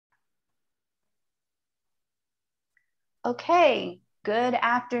Okay, good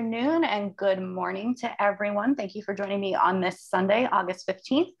afternoon and good morning to everyone. Thank you for joining me on this Sunday, August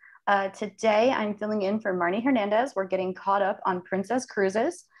 15th. Today, I'm filling in for Marnie Hernandez. We're getting caught up on Princess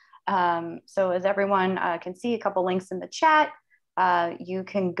Cruises. So as everyone can see, a couple links in the chat. You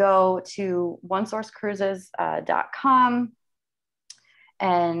can go to onesourcecruises.com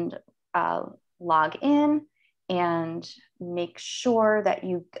and log in and make sure that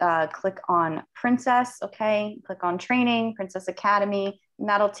you click on Princess, okay? Click on Training, Princess Academy, and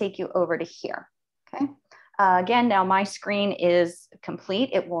that'll take you over to here, okay? Again, now my screen is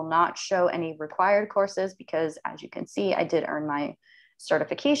complete. It will not show any required courses because as you can see, I did earn my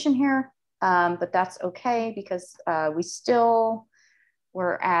certification here, but that's okay because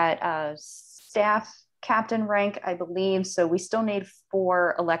we're at staff captain rank, I believe. So we still need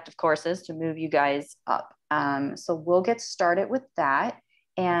 4 elective courses to move you guys up. So we'll get started with that.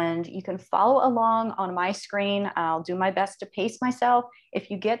 And you can follow along on my screen. I'll do my best to pace myself.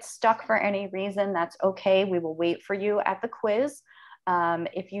 If you get stuck for any reason, that's okay. We will wait for you at the quiz.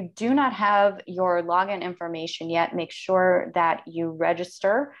 If you do not have your login information yet, make sure that you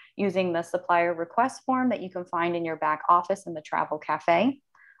register using the supplier request form that you can find in your back office in the travel cafe.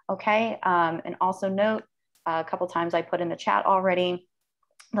 Okay, and also note, a couple times I put in the chat already,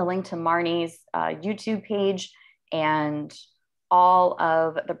 the link to Marnie's YouTube page and all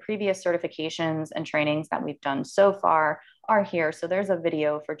of the previous certifications and trainings that we've done so far are here. So there's a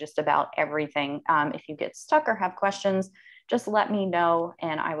video for just about everything. If you get stuck or have questions, just let me know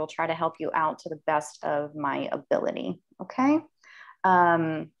and I will try to help you out to the best of my ability, okay?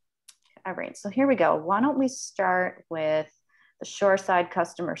 All right, so here we go. Why don't we start with the shoreside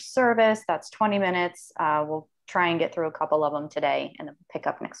customer service? That's 20 minutes. We'll try and get through a couple of them today and then pick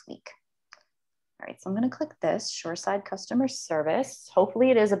up next week. All right, so I'm going to click this shoreside customer service. Hopefully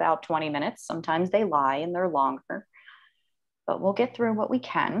it is about 20 minutes. Sometimes they lie and they're longer, but we'll get through what we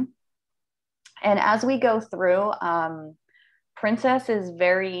can. And as we go through, Princess is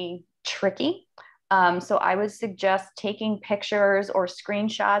very tricky. So I would suggest taking pictures or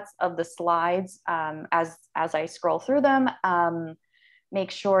screenshots of the slides as I scroll through them. Make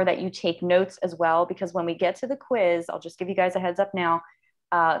sure that you take notes as well, because when we get to the quiz, I'll just give you guys a heads up now,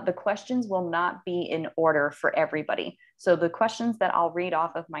 the questions will not be in order for everybody. So the questions that I'll read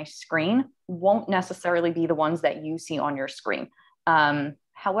off of my screen won't necessarily be the ones that you see on your screen.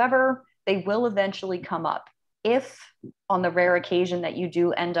 However, they will eventually come up. If on the rare occasion that you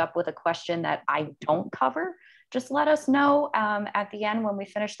do end up with a question that I don't cover, just let us know at the end when we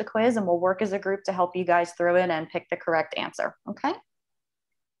finish the quiz and we'll work as a group to help you guys through it and pick the correct answer, okay?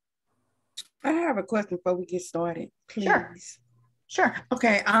 I have a question before we get started, please. Sure.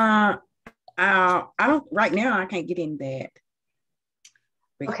 Okay. I don't right now. I can't get in that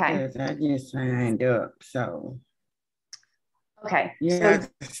because I just signed up. So okay, you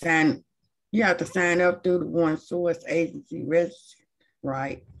have to sign up through the One Source Agency register,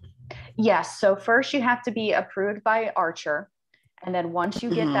 right? Yes. So first you have to be approved by Archer, and then once you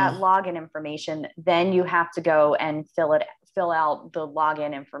get that login information, then you have to go and fill out the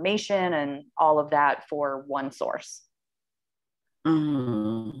login information and all of that for One Source.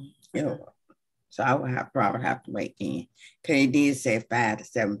 Yeah. So I would probably have to wait then, because it did say 5 to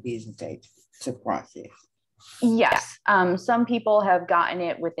 7 business days to process. Yes. Some people have gotten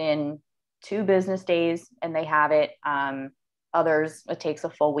it within 2 business days and they have it. Others, it takes a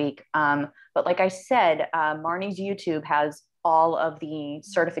full week. But like I said, Marnie's YouTube has all of the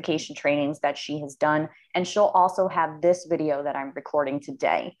certification trainings that she has done. And she'll also have this video that I'm recording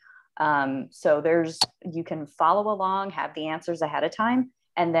today. So you can follow along, have the answers ahead of time.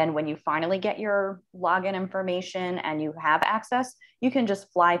 And then when you finally get your login information and you have access, you can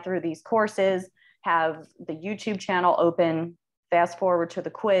just fly through these courses, have the YouTube channel open, fast forward to the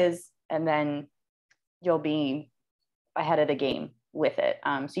quiz, and then you'll be ahead of the game with it.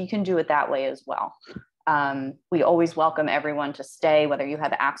 So you can do it that way as well. We always welcome everyone to stay, whether you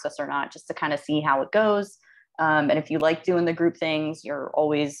have access or not, just to kind of see how it goes. And if you like doing the group things, you're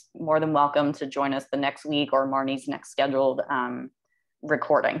always more than welcome to join us the next week or Marnie's next scheduled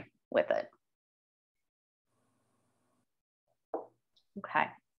recording with it. Okay.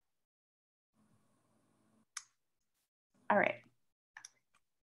 All right.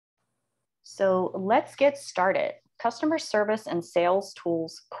 So let's get started. Customer Service and Sales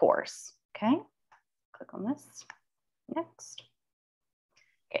Tools course. Okay. Click on this. Next.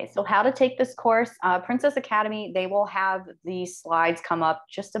 Okay, so how to take this course. Princess Academy, they will have these slides come up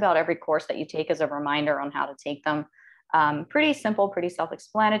just about every course that you take as a reminder on how to take them. Pretty simple, pretty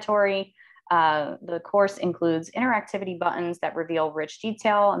self-explanatory. The course includes interactivity buttons that reveal rich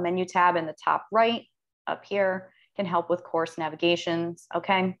detail, a menu tab in the top right up here can help with course navigations.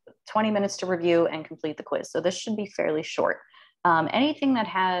 Okay, 20 minutes to review and complete the quiz. So this should be fairly short. Anything that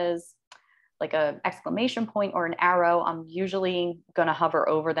has like an exclamation point or an arrow, I'm usually going to hover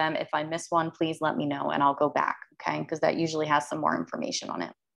over them. If I miss one, please let me know and I'll go back, okay? Because that usually has some more information on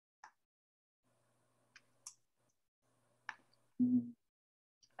it.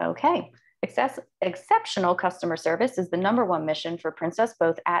 Okay, exceptional customer service is the #1 mission for Princess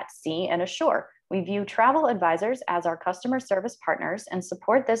both at sea and ashore. We view travel advisors as our customer service partners and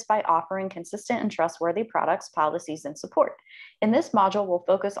support this by offering consistent and trustworthy products, policies, and support. In this module, we'll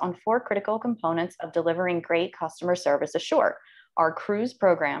focus on 4 critical components of delivering great customer service ashore: our cruise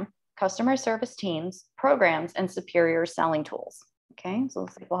program, customer service teams, programs, and superior selling tools. Okay, so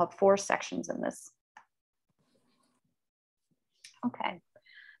looks like we'll have 4 sections in this. Okay.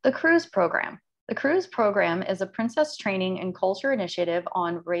 The cruise program. The cruise program is a Princess training and culture initiative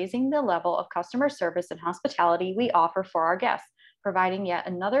on raising the level of customer service and hospitality we offer for our guests, providing yet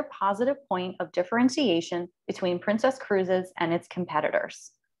another positive point of differentiation between Princess Cruises and its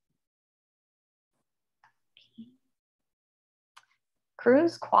competitors.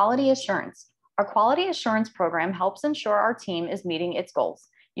 Cruise quality assurance. Our quality assurance program helps ensure our team is meeting its goals.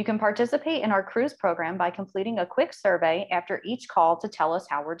 You can participate in our cruise program by completing a quick survey after each call to tell us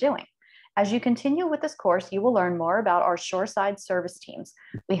how we're doing. As you continue with this course, you will learn more about our shoreside service teams.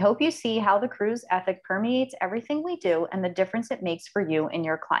 We hope you see how the cruise ethic permeates everything we do and the difference it makes for you and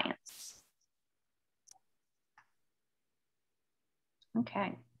your clients.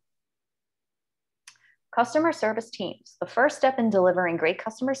 Okay. Customer service teams. The first step in delivering great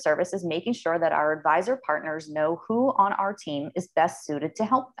customer service is making sure that our advisor partners know who on our team is best suited to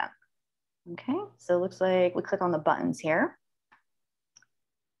help them. Okay, so it looks like we click on the buttons here.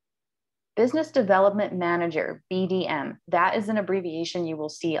 Business Development Manager, BDM. That is an abbreviation you will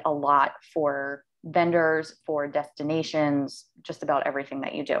see a lot for vendors, for destinations, just about everything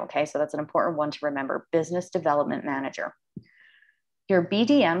that you do. Okay, so that's an important one to remember. Business Development Manager. Your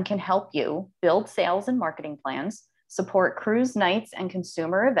BDM can help you build sales and marketing plans, support cruise nights and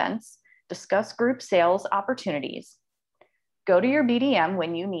consumer events, discuss group sales opportunities. Go to your BDM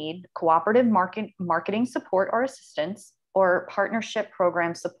when you need cooperative marketing support or assistance or partnership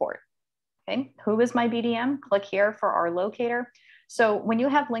program support. Okay, who is my BDM? Click here for our locator. So when you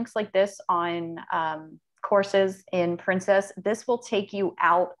have links like this on courses in Princess, this will take you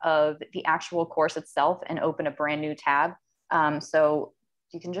out of the actual course itself and open a brand new tab. So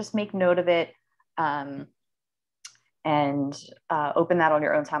you can just make note of it and open that on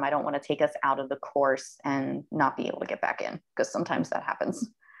your own time. I don't want to take us out of the course and not be able to get back in because sometimes that happens.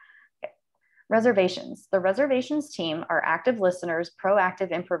 Okay. Reservations. The reservations team are active listeners,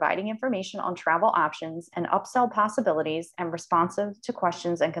 proactive in providing information on travel options and upsell possibilities and responsive to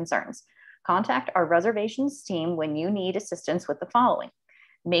questions and concerns. Contact our reservations team when you need assistance with the following: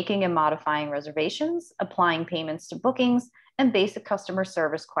 making and modifying reservations, applying payments to bookings, and basic customer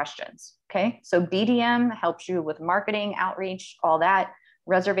service questions. Okay, so BDM helps you with marketing, outreach, all that.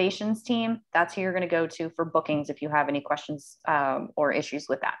 Reservations team, that's who you're going to go to for bookings if you have any questions or issues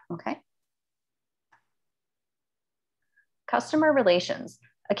with that. Okay. Customer relations.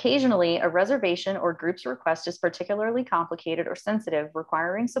 Occasionally, a reservation or group's request is particularly complicated or sensitive,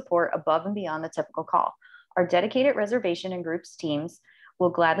 requiring support above and beyond the typical call. Our dedicated reservation and groups teams will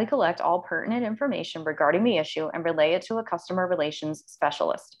gladly collect all pertinent information regarding the issue and relay it to a customer relations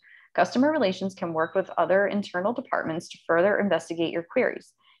specialist. Customer relations can work with other internal departments to further investigate your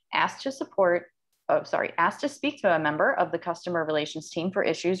queries. Ask to speak to a member of the customer relations team for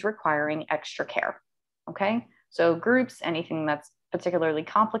issues requiring extra care. Okay, so groups, anything that's particularly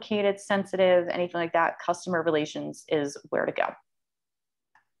complicated, sensitive, anything like that, customer relations is where to go.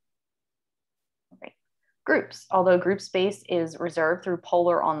 Groups, although group space is reserved through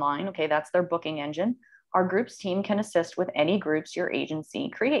Polar Online, okay, that's their booking engine, our groups team can assist with any groups your agency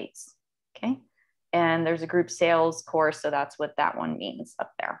creates, okay? And there's a group sales course, so that's what that one means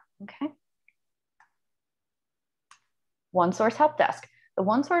up there, okay? OneSource Help Desk. The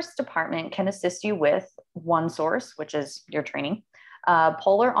OneSource department can assist you with OneSource, which is your training,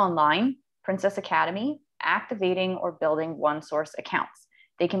 Polar Online, Princess Academy, activating or building OneSource accounts.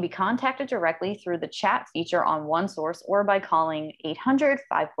 They can be contacted directly through the chat feature on OneSource or by calling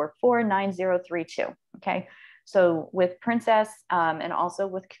 800-544-9032. Okay, so with Princess and also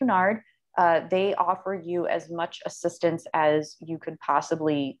with Cunard, they offer you as much assistance as you could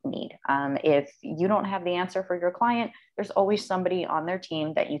possibly need. If you don't have the answer for your client, there's always somebody on their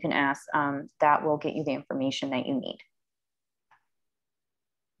team that you can ask that will get you the information that you need.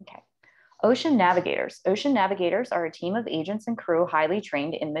 Okay. Ocean Navigators. Ocean Navigators are a team of agents and crew highly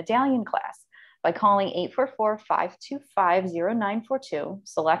trained in medallion class. by calling 844-525-0942,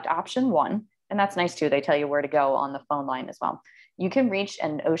 select option 1. And that's nice too. They tell you where to go on the phone line as well. You can reach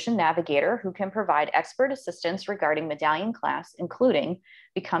an ocean navigator who can provide expert assistance regarding medallion class, including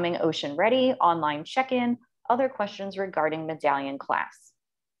becoming ocean ready, online check-in, other questions regarding medallion class.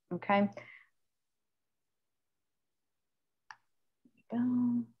 Okay.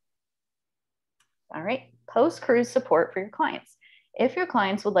 All right, post-cruise support for your clients. If your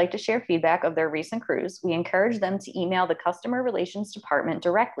clients would like to share feedback of their recent cruise, we encourage them to email the customer relations department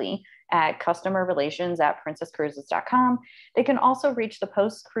directly at customerrelations@princesscruises.com. They can also reach the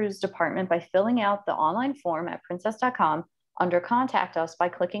post-cruise department by filling out the online form at princess.com under contact us by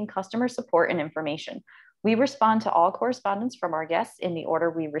clicking customer support and information. We respond to all correspondence from our guests in the order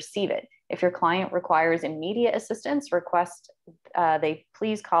we receive it. If your client requires immediate assistance, request they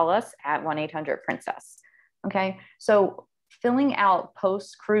please call us at 1-800-PRINCESS. Okay, so filling out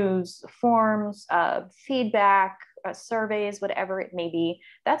post-cruise forms, feedback, surveys, whatever it may be,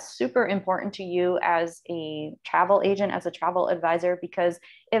 that's super important to you as a travel agent, as a travel advisor, because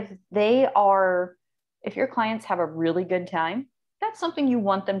if your clients have a really good time, that's something you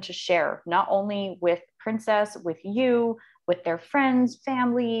want them to share, not only with Princess, with you, with their friends,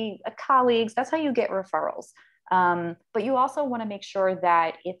 family, colleagues. That's how you get referrals. But you also want to make sure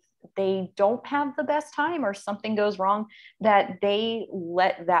that if they don't have the best time or something goes wrong, that they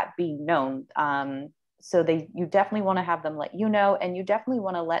let that be known. So you definitely want to have them let you know, and you definitely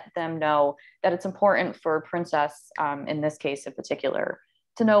want to let them know that it's important for Princess, in this case in particular,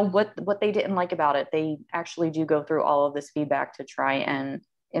 to know what they didn't like about it. They actually do go through all of this feedback to try and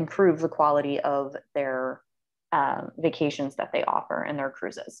improve the quality of their vacations that they offer and their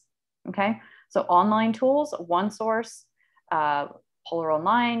cruises. Okay, so online tools, OneSource, Polar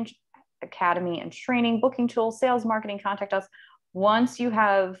Online, Academy and Training, booking tools, sales, marketing, contact us. Once you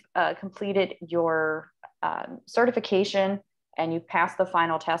have completed your certification and you pass the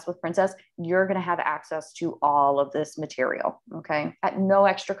final test with Princess, you're going to have access to all of this material, okay, at no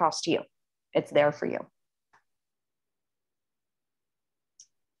extra cost to you. It's there for you.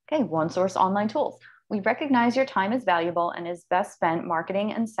 Okay, OneSource online tools. We recognize your time is valuable and is best spent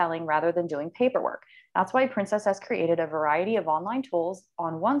marketing and selling rather than doing paperwork. That's why Princess has created a variety of online tools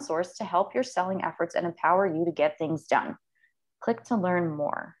on OneSource to help your selling efforts and empower you to get things done. Click to learn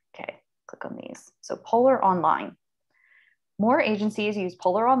more. Okay, click on these. So Polar Online. More agencies use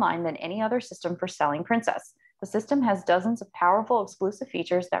Polar Online than any other system for selling Princess. The system has dozens of powerful exclusive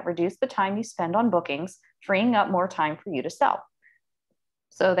features that reduce the time you spend on bookings, freeing up more time for you to sell.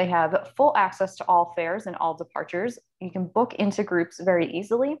 So they have full access to all fares and all departures. You can book into groups very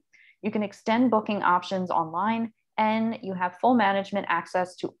easily. You can extend booking options online, and you have full management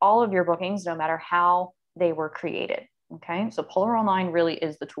access to all of your bookings, no matter how they were created. Okay, so Polar Online really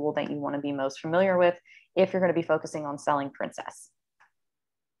is the tool that you want to be most familiar with if you're going to be focusing on selling Princess.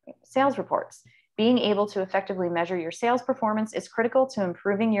 Sales reports. Being able to effectively measure your sales performance is critical to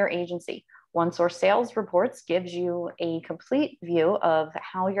improving your agency. OneSource Sales Reports gives you a complete view of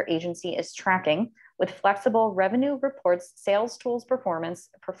how your agency is tracking with flexible revenue reports, sales tools performance,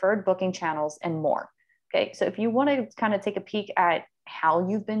 preferred booking channels, and more. Okay, so if you want to kind of take a peek at how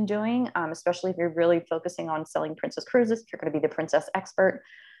you've been doing, especially if you're really focusing on selling Princess Cruises, if you're going to be the Princess expert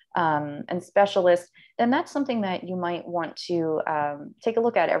and specialist, then that's something that you might want to take a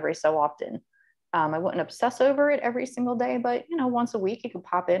look at every so often. I wouldn't obsess over it every single day, but once a week you can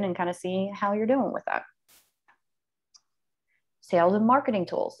pop in and kind of see how you're doing with that. Sales and marketing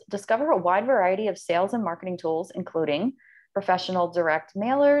tools. Discover a wide variety of sales and marketing tools, including professional direct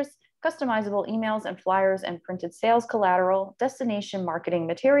mailers, customizable emails and flyers and printed sales collateral, destination marketing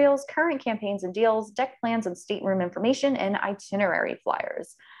materials, current campaigns and deals, deck plans and stateroom information, and itinerary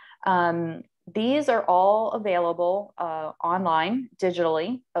flyers. These are all available online,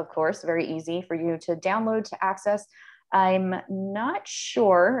 digitally, of course, very easy for you to download, to access. I'm not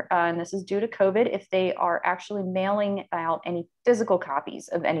sure, and this is due to COVID, if they are actually mailing out any physical copies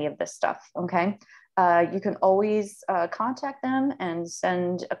of any of this stuff, okay? You can always contact them and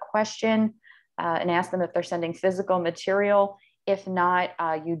send a question and ask them if they're sending physical material. If not,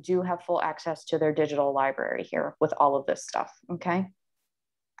 you do have full access to their digital library here with all of this stuff, okay?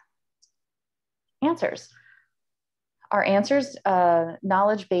 Answers. Our Answers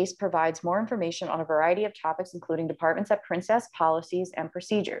knowledge base provides more information on a variety of topics, including departments at Princess, policies, and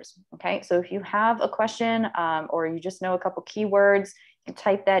procedures. Okay, so if you have a question or you just know a couple keywords, you can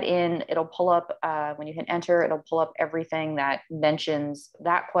type that in. It'll pull up, when you hit enter, it'll pull up everything that mentions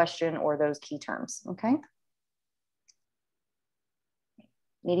that question or those key terms. Okay.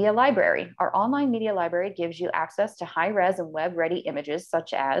 Media library. Our online media library gives you access to high-res and web-ready images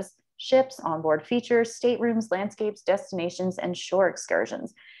such as ships, onboard features, staterooms, landscapes, destinations, and shore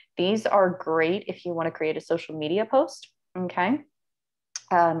excursions. These are great if you want to create a social media post, okay?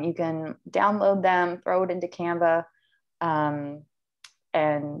 You can download them, throw it into Canva, and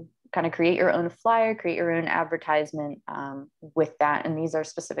kind of create your own flyer, create your own advertisement with that. And these are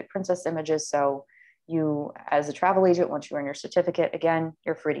specific princess images. So you, as a travel agent, once you earn your certificate, again,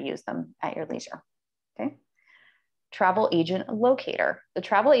 you're free to use them at your leisure, okay? Travel Agent Locator. The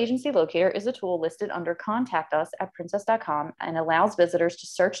Travel Agency Locator is a tool listed under Contact Us at princess.com and allows visitors to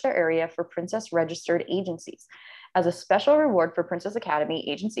search their area for Princess registered agencies. As a special reward for Princess Academy,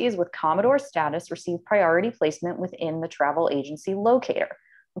 agencies with Commodore status receive priority placement within the Travel Agency Locator.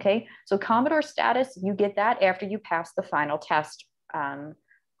 Okay, so Commodore status, you get that after you pass the final test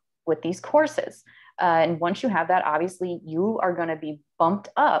with these courses. And once you have that, obviously you are going to be bumped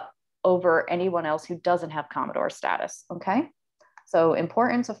up over anyone else who doesn't have Commodore status. Okay, so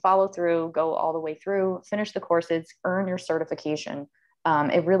important to follow through, go all the way through, finish the courses, earn your certification.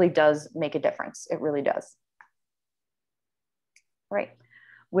 It really does make a difference. It really does. Right,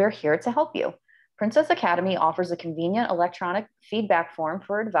 we're here to help you. Princess Academy offers a convenient electronic feedback form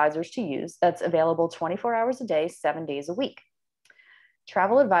for advisors to use that's available 24 hours a day, 7 days a week.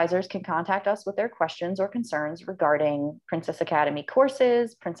 Travel advisors can contact us with their questions or concerns regarding Princess Academy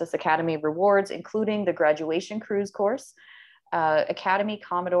courses, Princess Academy rewards, including the graduation cruise course, Academy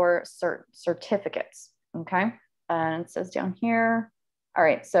Commodore certificates, okay? And it says down here, all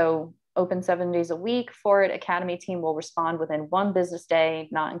right, so open 7 days a week for it. Academy team will respond within 1 business day,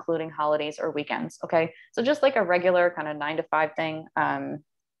 not including holidays or weekends. Okay, so just like a regular kind of 9 to 5 thing.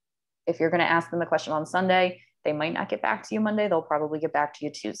 If you're going to ask them a question on Sunday, they might not get back to you Monday. They'll probably get back to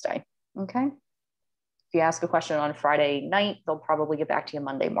you Tuesday. Okay, if you ask a question on Friday night, they'll probably get back to you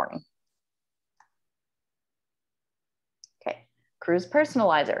Monday morning. Okay, Cruise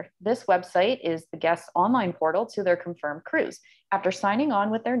Personalizer. This website is the guest's online portal to their confirmed cruise. After signing on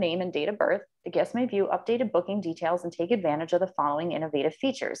with their name and date of birth, the guest may view updated booking details and take advantage of the following innovative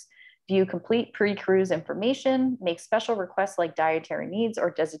features. View complete pre-cruise information, make special requests like dietary needs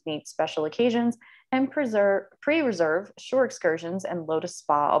or designate special occasions, and pre-reserve shore excursions and Lotus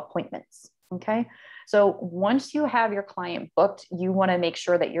Spa appointments, okay? So once you have your client booked, you wanna make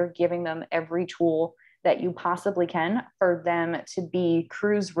sure that you're giving them every tool that you possibly can for them to be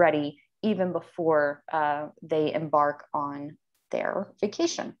cruise ready even before they embark on their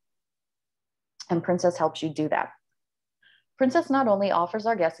vacation. And Princess helps you do that. Princess not only offers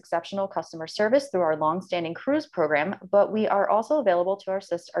our guests exceptional customer service through our long-standing cruise program, but we are also available to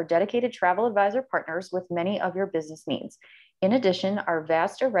assist our dedicated travel advisor partners with many of your business needs. In addition, our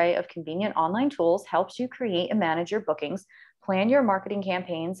vast array of convenient online tools helps you create and manage your bookings, plan your marketing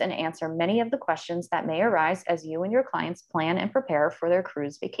campaigns, and answer many of the questions that may arise as you and your clients plan and prepare for their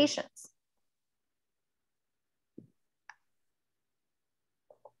cruise vacations.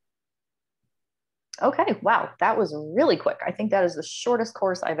 Okay, wow, that was really quick. I think that is the shortest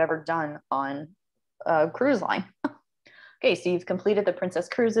course I've ever done on a cruise line. Okay, so you've completed the Princess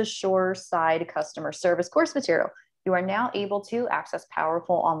Cruises Shore Side Customer Service course material. You are now able to access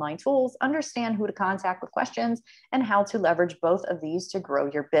powerful online tools, understand who to contact with questions, and how to leverage both of these to grow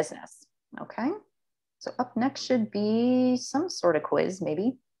your business. Okay, so up next should be some sort of quiz,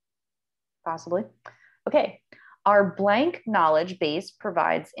 maybe, possibly. Okay. Our blank knowledge base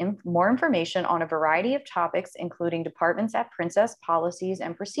provides more information on a variety of topics, including departments at Princess, policies,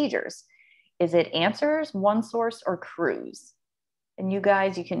 and procedures. Is it answers, one source, or cruise? And you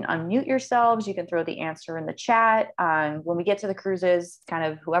guys, you can unmute yourselves. You can throw the answer in the chat. When we get to the cruises, kind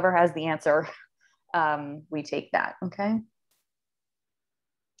of whoever has the answer, we take that, okay?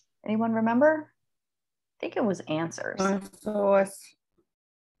 Anyone remember? I think it was answers. One source.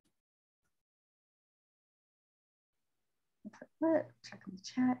 Check on the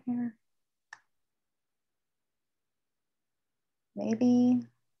chat here. Maybe.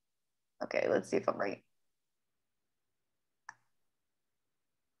 Okay, let's see if I'm right.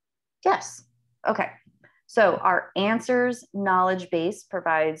 Yes. Okay. So our answers knowledge base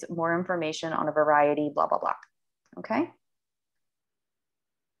provides more information on a variety, blah, blah, blah. Okay.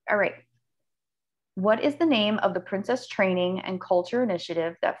 All right. What is the name of the Princess Training and Culture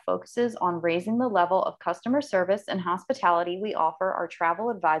Initiative that focuses on raising the level of customer service and hospitality we offer our travel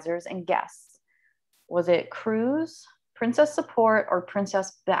advisors and guests? Was it Cruise, Princess Support, or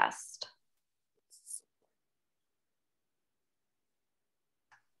Princess Best?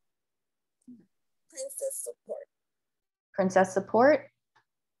 Princess Support. Princess Support?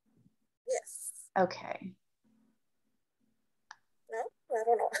 Yes. Okay. No, I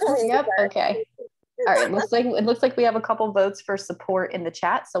don't know. Yep, okay. All right, it looks like we have a couple votes for support in the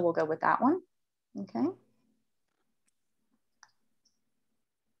chat, so we'll go with that one. Okay.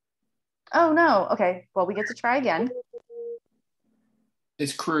 Oh no. Okay. Well, we get to try again.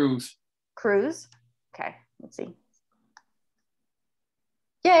 It's cruise. Cruise. Okay. Let's see.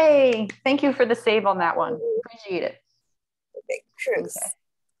 Yay! Thank you for the save on that one. Appreciate it. Okay, cruise.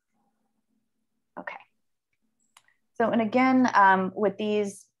 Okay. So, and again, with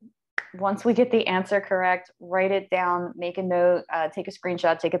these, once we get the answer correct, write it down, make a note, take a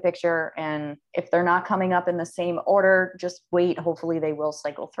screenshot, take a picture, and if they're not coming up in the same order, just wait. Hopefully they will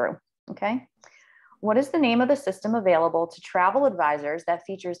cycle through. Okay. What is the name of the system available to travel advisors that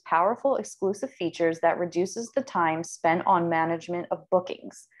features powerful exclusive features that reduces the time spent on management of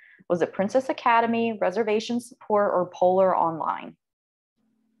bookings? Was it Princess Academy, Reservation Support, or Polar Online?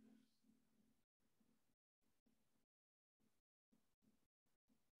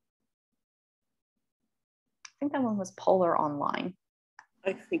 I think that one was Polar Online.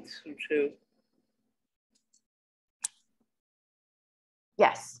 I think so too.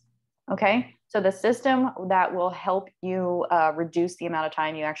 Yes. Okay. So the system that will help you reduce the amount of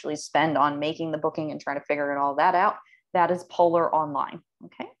time you actually spend on making the booking and trying to figure all that out, that is Polar Online.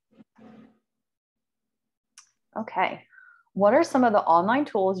 Okay. Okay. What are some of the online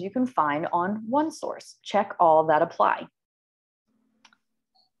tools you can find on OneSource? Check all that apply.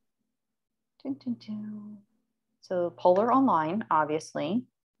 So Polar Online, obviously.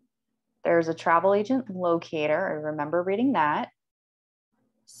 There's a travel agent locator. I remember reading that.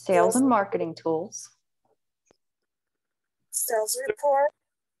 Sales and marketing tools. Sales report.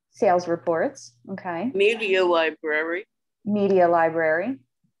 Sales reports. Okay. Media library. Media library.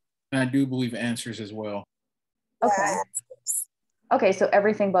 And I do believe answers as well. Okay. Okay, so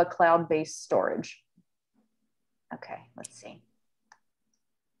everything but cloud-based storage. Okay, let's see.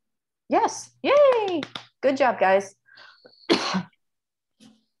 Yes, yay! Good job, guys. Okay.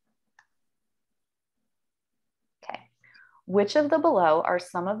 Which of the below are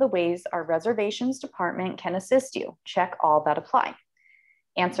some of the ways our reservations department can assist you? Check all that apply.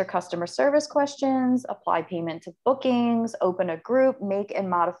 Answer customer service questions, apply payment to bookings, open a group, make and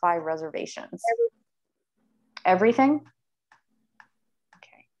modify reservations. Everything?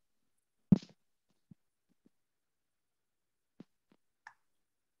 Okay.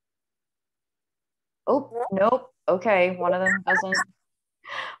 Oh, nope. Okay, one of them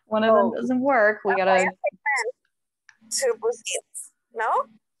doesn't work. We gotta. To bookings, no?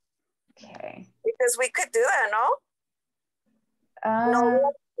 Okay. Because we could do that, no?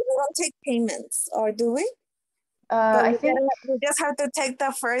 No, we don't take payments, or do we? I think we just have to take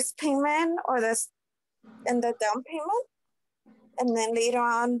the first payment and the down payment, and then later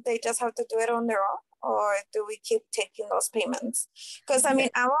on they just have to do it on their own, or do we keep taking those payments? Because I mean,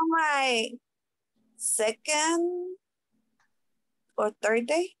 I'm on my second or third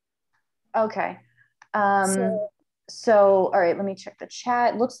day. okay. So all right, let me check the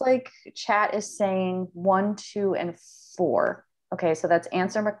chat. Looks like chat is saying 1, 2, and 4. Okay, so that's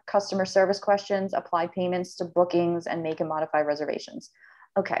answer customer service questions, apply payments to bookings, and make and modify reservations.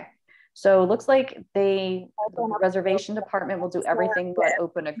 Okay, so it looks like the reservation department will do everything but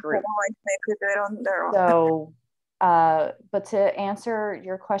open a group. They could do it on their own. So, but to answer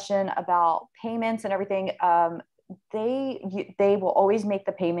your question about payments and everything, they will always make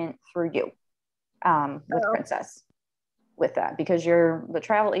the payment through you with Princess with that, because you're the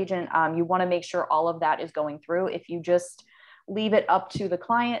travel agent. You want to make sure all of that is going through. If you just leave it up to the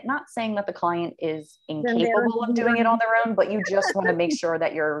client, not saying that the client is incapable of doing it on their own, but you just want to make sure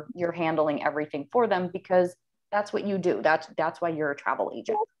that you're handling everything for them, because that's what you do. That's why you're a travel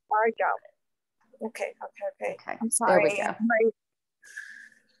agent. Our job. Okay. I'm sorry. There we go.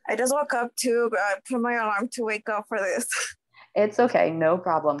 I just woke up to put my alarm to wake up for this. It's okay, no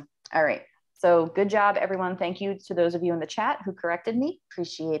problem. All right. So good job, everyone. Thank you to those of you in the chat who corrected me.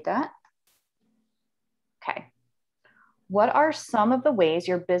 Appreciate that. Okay. What are some of the ways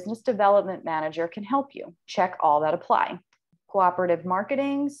your business development manager can help you? Check all that apply. Cooperative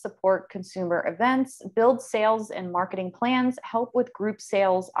marketing, support consumer events, build sales and marketing plans, help with group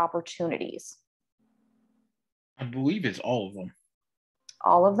sales opportunities. I believe it's all of them.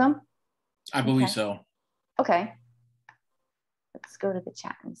 All of them? I believe so. Okay. Let's go to the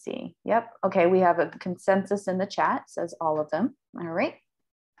chat and see. Yep. Okay. We have a consensus in the chat. It says all of them. All right.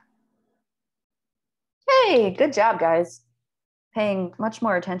 Hey, good job, guys. Paying much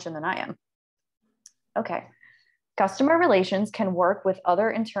more attention than I am. Okay. Customer relations can work with other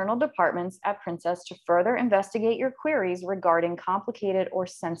internal departments at Princess to further investigate your queries regarding complicated or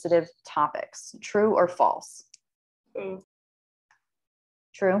sensitive topics. True or false? True.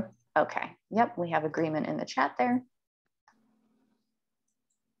 True. Okay. Yep, we have agreement in the chat there.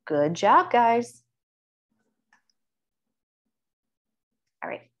 Good job, guys. All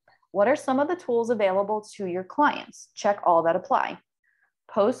right. What are some of the tools available to your clients? Check all that apply.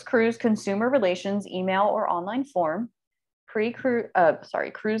 Post-cruise consumer relations email or online form, cruise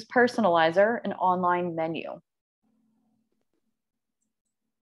personalizer, and online menu.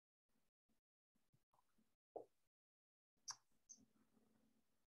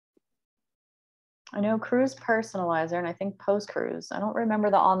 I know cruise personalizer and I think post-cruise. I don't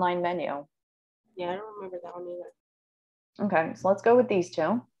remember the online menu. Yeah, I don't remember that one either. Okay, so let's go with these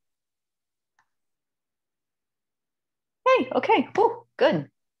two. Hey, okay, whew, good.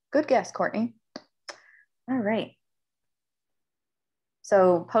 Good guess, Courtney. All right.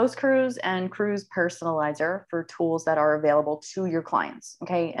 So post-cruise and cruise personalizer for tools that are available to your clients.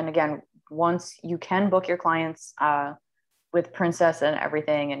 Okay, and again, once you can book your clients with Princess and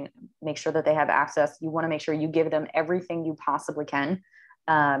everything and make sure that they have access, you want to make sure you give them everything you possibly can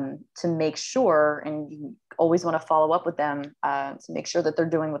to make sure, and you always want to follow up with them to make sure that they're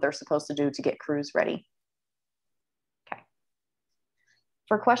doing what they're supposed to do to get cruise ready. Okay.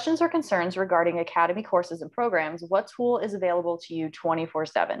 For questions or concerns regarding Academy courses and programs, what tool is available to you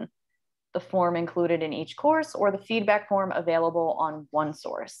 24/7? The form included in each course or the feedback form available on one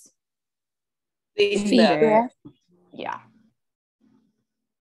source? Feedback. Yeah.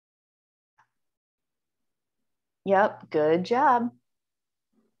 Yep, good job.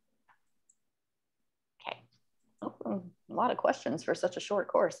 Okay. Oh, a lot of questions for such a short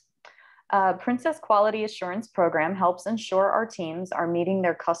course. Princess Quality Assurance Program helps ensure our teams are meeting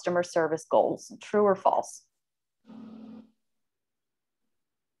their customer service goals. True or false? I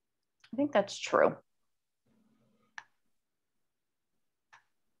think that's true.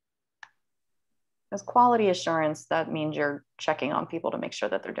 Because quality assurance, that means you're checking on people to make sure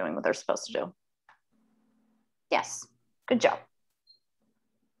that they're doing what they're supposed to do. Yes, good job.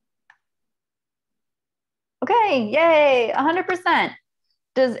 Okay, yay, 100%.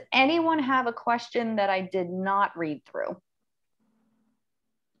 Does anyone have a question that I did not read through?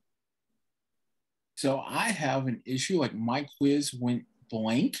 So I have an issue, like my quiz went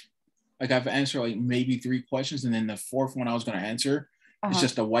blank. Like I've answered like maybe 3 questions, and then the 4th one I was going to answer, it's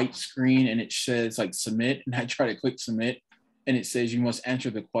just a white screen and it says like submit, and I try to click submit and it says you must answer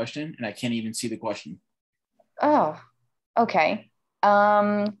the question, and I can't even see the question. Oh, okay.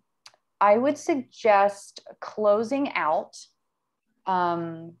 I would suggest closing out.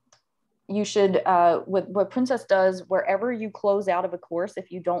 You should, what Princess does, wherever you close out of a course,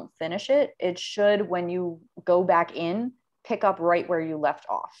 if you don't finish it, it should, when you go back in, pick up right where you left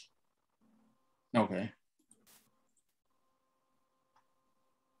off. Okay.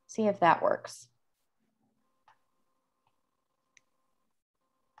 See if that works.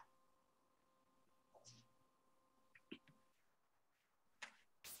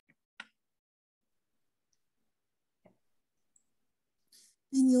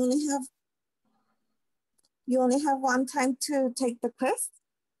 And you only have one time to take the quiz?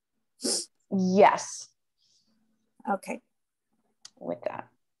 Yes. Okay. With that.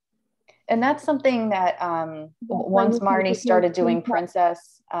 And that's something that once Marnie started doing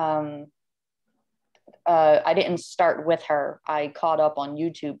Princess, I didn't start with her. I caught up on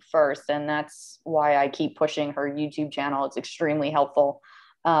YouTube first, and that's why I keep pushing her YouTube channel. It's extremely helpful.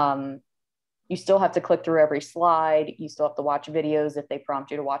 You still have to click through every slide. You still have to watch videos if they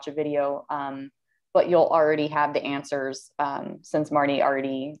prompt you to watch a video. But you'll already have the answers since Marnie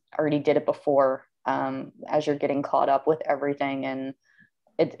already did it before as you're getting caught up with everything. And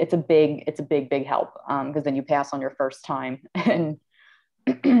it's a big help because then you pass on your first time and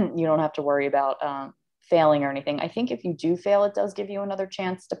you don't have to worry about failing or anything. I think if you do fail, it does give you another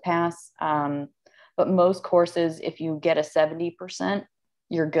chance to pass. But most courses, if you get a 70%,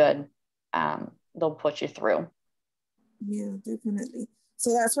 you're good. They'll put you through. Yeah, definitely.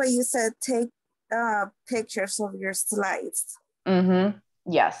 So that's why you said take pictures of your slides. Mm-hmm.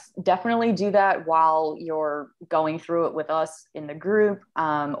 Yes, definitely do that while you're going through it with us in the group,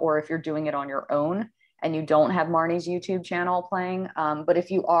 or if you're doing it on your own and you don't have Marnie's YouTube channel playing. But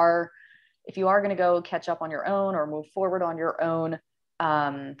if you are going to go catch up on your own or move forward on your own,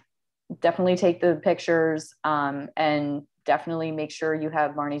 definitely take the pictures and definitely make sure you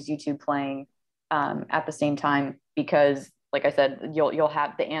have Marnie's YouTube playing at the same time, because like I said, you'll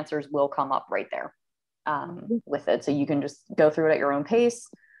have the answers will come up right there with it. So you can just go through it at your own pace,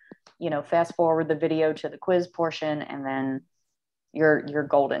 fast forward the video to the quiz portion, and then you're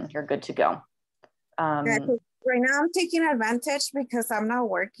golden. You're good to go. Yeah, right now I'm taking advantage because I'm not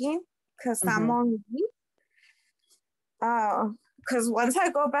working because I'm on leave. because once I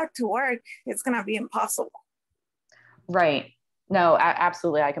go back to work, it's gonna be impossible. Right. No,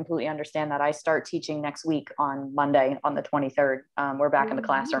 absolutely. I completely understand that. I start teaching next week on Monday on the 23rd. We're back in the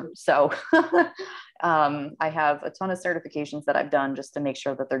classroom. So I have a ton of certifications that I've done just to make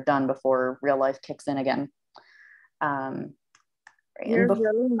sure that they're done before real life kicks in again. You're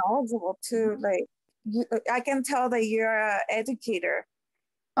really knowledgeable too. Like I can tell that you're an educator.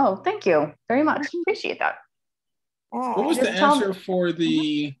 Oh, thank you very much. Appreciate that. What was the answer for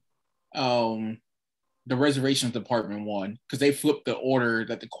the reservations department one? Because they flipped the order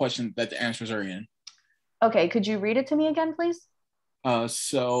that the answers are in. Okay, could you read it to me again, please?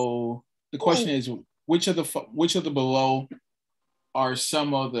 So the question is, which of the below are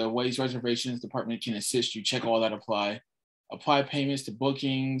some of the ways reservations department can assist you? Check all that apply. Apply payments to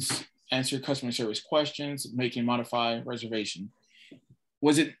bookings, answer customer service questions, make and modify reservation.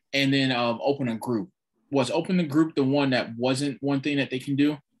 Was it, and then open a group. Was open the group the one that wasn't one thing that they can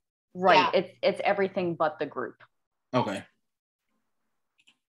do? Right. Yeah. It's everything but the group. Okay.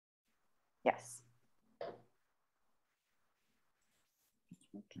 Yes.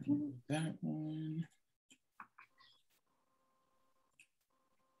 Okay. That one.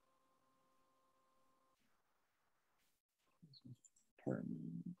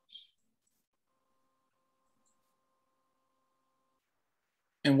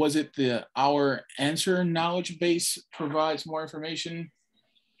 And was it our answer knowledge base provides more information?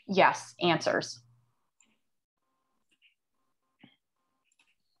 Yes, answers.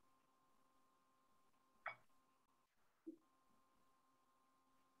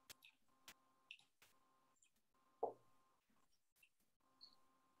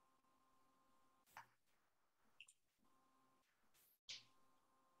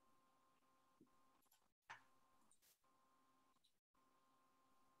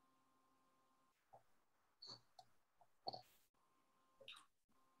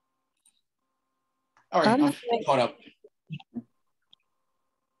 All right, I'm caught up.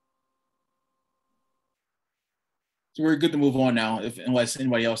 So we're good to move on now, unless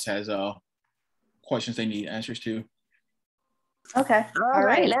anybody else has questions they need answers to. Okay. All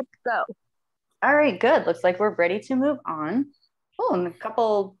right, let's go. All right, good. Looks like we're ready to move on. Oh, and a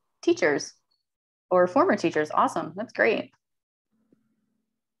couple teachers or former teachers. Awesome. That's great.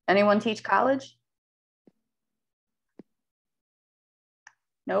 Anyone teach college?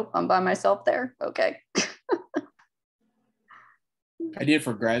 Nope, I'm by myself there. Okay. I did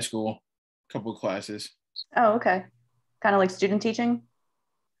for grad school, a couple of classes. Oh, okay. Kind of like student teaching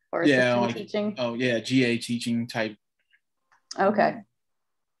or assistant teaching? Oh, yeah, GA teaching type. Okay.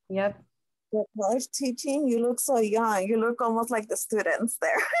 Yep. The college teaching, you look so young. You look almost like the students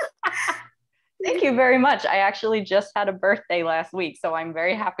there. Thank you very much. I actually just had a birthday last week, so I'm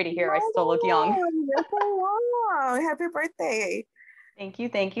very happy to hear I still look young. You're so young. Happy birthday. Thank you,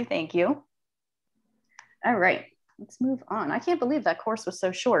 thank you, thank you. All right, let's move on. I can't believe that course was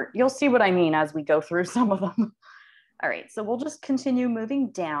so short. You'll see what I mean as we go through some of them. All right, so we'll just continue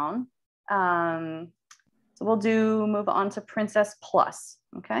moving down. So we'll move on to Princess Plus,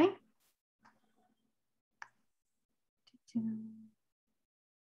 okay?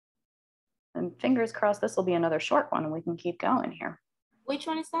 And fingers crossed this will be another short one and we can keep going here. Which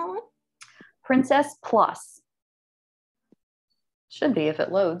one is that one? Princess Plus. Should be if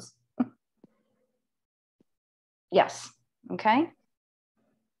it loads. Yes, okay.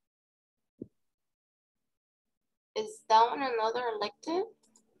 Is that one another elective?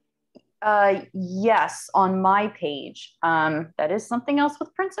 Yes, on my page. That is something else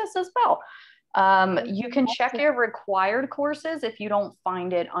with Princess as well. You can check your required courses if you don't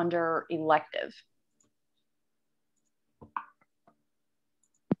find it under elective.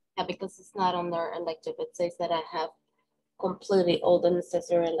 Yeah, because it's not under elective. It says that I have completed all the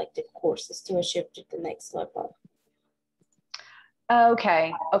necessary elective courses to achieve to the next level.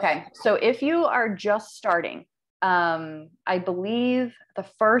 Okay, okay. So if you are just starting, I believe the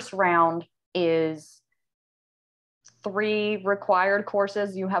first round is 3 required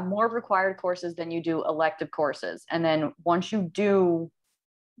courses. You have more required courses than you do elective courses. And then once you do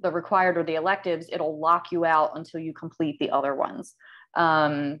the required or the electives, it'll lock you out until you complete the other ones.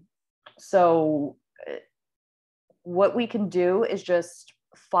 So what we can do is just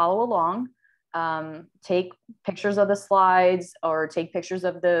follow along, take pictures of the slides or take pictures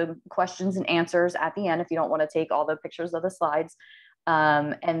of the questions and answers at the end if you don't want to take all the pictures of the slides.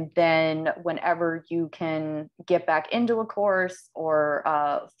 And then whenever you can get back into a course or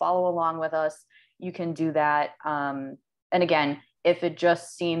follow along with us, you can do that. And again, if it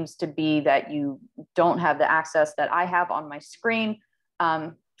just seems to be that you don't have the access that I have on my screen,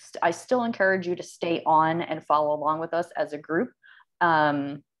 I still encourage you to stay on and follow along with us as a group.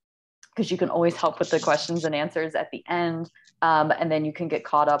 because you can always help with the questions and answers at the end. And then you can get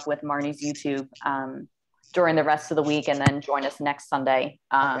caught up with Marnie's YouTube during the rest of the week, and then join us next Sunday.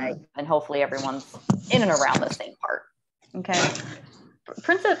 And hopefully everyone's in and around the same part. Okay.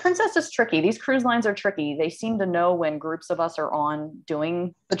 Princess is tricky. These cruise lines are tricky. They seem to know when groups of us are on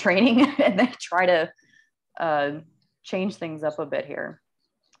doing the training, and they try to change things up a bit here.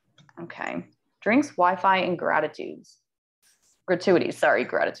 Okay. Drinks, Wi-Fi, and gratuities. Gratitude.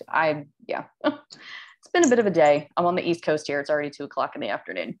 Yeah. It's been a bit of a day. I'm on the East Coast here. It's already 2 o'clock in the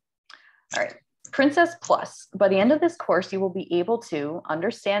afternoon. All right. Princess Plus. By the end of this course, you will be able to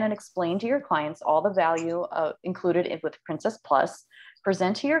understand and explain to your clients all the value included with Princess Plus,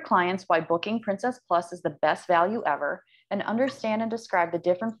 present to your clients why booking Princess Plus is the best value ever, and understand and describe the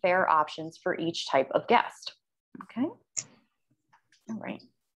different fare options for each type of guest. Okay. All right.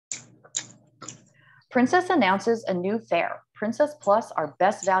 Princess announces a new fare. Princess Plus, our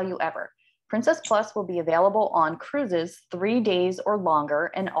best value ever. Princess Plus will be available on cruises 3 days or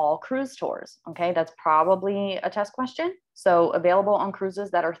longer and all cruise tours. Okay, that's probably a test question. So available on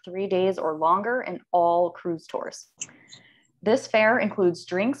cruises that are 3 days or longer and all cruise tours. This fare includes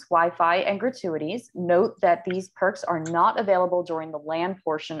drinks, Wi-Fi, and gratuities. Note that these perks are not available during the land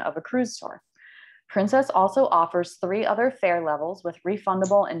portion of a cruise tour. Princess also offers 3 other fare levels with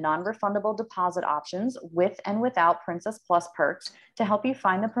refundable and non-refundable deposit options with and without Princess Plus perks to help you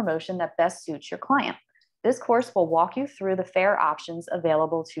find the promotion that best suits your client. This course will walk you through the fare options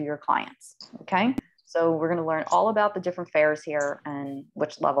available to your clients. Okay, so we're going to learn all about the different fares here and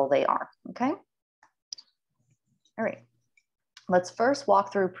which level they are. Okay, all right. Let's first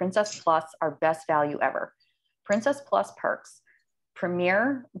walk through Princess Plus, our best value ever. Princess Plus perks: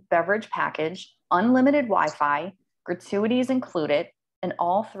 premier beverage package, unlimited Wi-Fi, gratuities included, and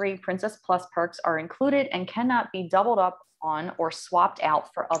all 3 Princess Plus perks are included and cannot be doubled up on or swapped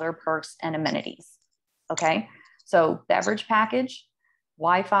out for other perks and amenities. Okay, so beverage package,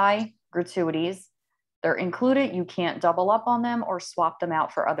 Wi-Fi, gratuities, they're included. You can't double up on them or swap them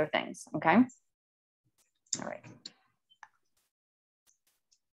out for other things. Okay, all right.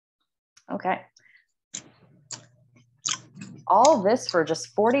 Okay. All this for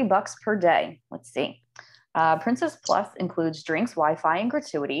just $40 per day. Let's see. Princess Plus includes drinks, Wi-Fi, and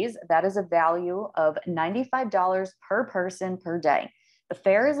gratuities. That is a value of $95 per person per day. The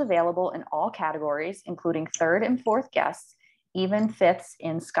fare is available in all categories, including 3rd and 4th guests, even 5ths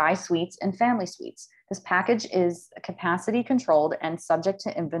in Sky Suites and Family Suites. This package is capacity controlled and subject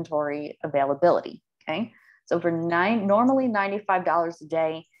to inventory availability. Okay, so for normally $95 a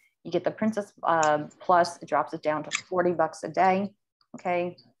day, you get the Princess Plus. It drops it down to $40 a day.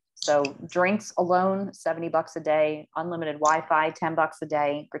 Okay, so drinks alone, $70 a day. Unlimited Wi-Fi, $10 a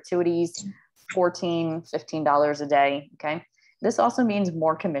day. Gratuities, $14, $15 a day. Okay, this also means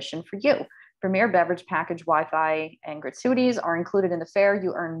more commission for you. Premier beverage package, Wi-Fi, and gratuities are included in the fare.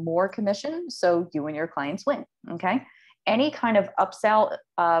 You earn more commission, so you and your clients win. Okay, any kind of upsell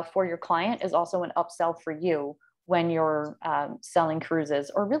for your client is also an upsell for you when you're selling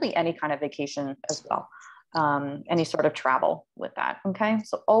cruises, or really any kind of vacation as well, any sort of travel with that. Okay,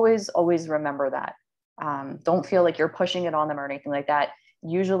 so always remember that. Don't feel like you're pushing it on them or anything like that.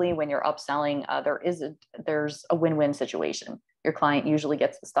 Usually when you're upselling, there's a win-win situation. Your client usually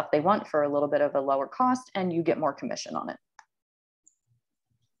gets the stuff they want for a little bit of a lower cost, and you get more commission on it.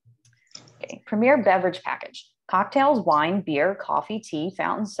 Okay, premier beverage package: cocktails, wine, beer, coffee, tea,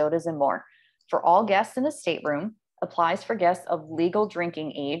 fountain sodas, and more. For all guests in the stateroom, applies for guests of legal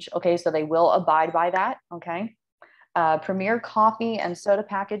drinking age. Okay, so they will abide by that. Okay. Premier coffee and soda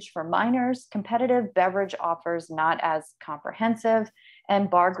package for minors. Competitive beverage offers not as comprehensive, and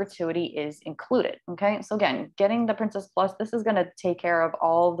bar gratuity is included. Okay, so again, getting the Princess Plus, this is going to take care of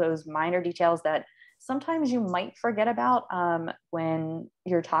all those minor details that sometimes you might forget about when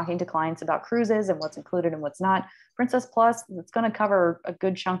you're talking to clients about cruises and what's included and what's not. Princess Plus, it's going to cover a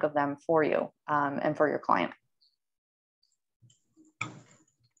good chunk of them for you and for your client.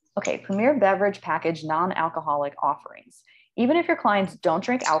 Okay, premier beverage package, non-alcoholic offerings. Even if your clients don't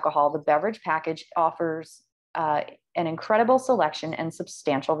drink alcohol, the beverage package offers an incredible selection and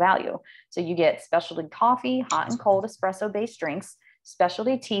substantial value. So you get specialty coffee, hot and cold espresso-based drinks,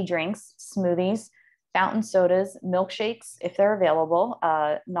 specialty tea drinks, smoothies, fountain sodas, milkshakes, if they're available,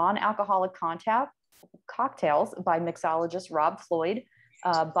 non-alcoholic cocktails by mixologist Rob Floyd,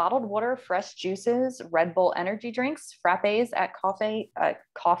 bottled water, fresh juices, Red Bull energy drinks, frappes at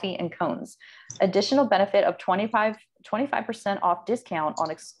coffee and cones. Additional benefit of 25% off discount on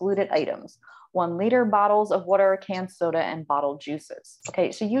excluded items. 1 liter bottles of water, canned soda, and bottled juices.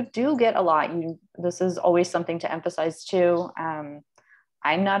 Okay, so you do get a lot. This is always something to emphasize too.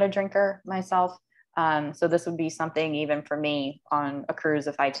 I'm not a drinker myself. So this would be something even for me on a cruise.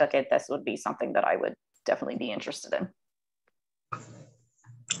 If I took it, this would be something that I would definitely be interested in.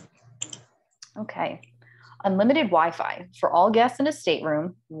 Okay. Unlimited Wi-Fi for all guests in a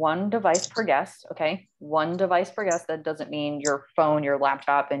stateroom, 1 device per guest. Okay. 1 device per guest. That doesn't mean your phone, your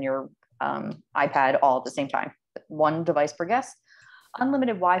laptop, and your iPad all at the same time. 1 device per guest.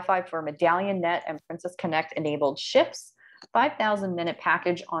 Unlimited Wi-Fi for Medallion Net and Princess Connect enabled ships. 5,000 minute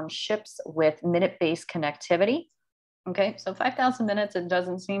package on ships with minute-based connectivity. Okay, so 5,000 minutes, it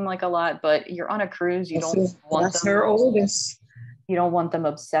doesn't seem like a lot, but you're on a cruise, you don't want That's them, her oldest. you don't want them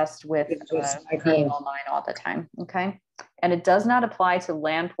obsessed with being online all the time, okay? And it does not apply to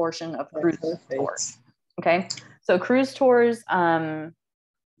land portion of cruise tours, okay? So cruise tours,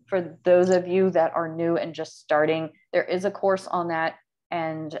 for those of you that are new and just starting, there is a course on that,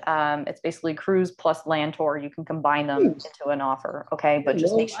 and it's basically cruise plus land tour. You can combine them into an offer, okay? But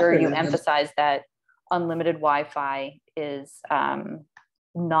just make sure you emphasize that unlimited Wi-Fi is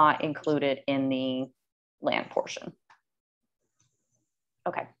not included in the land portion.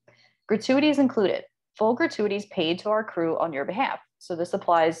 Okay, gratuities included. Full gratuities paid to our crew on your behalf. So this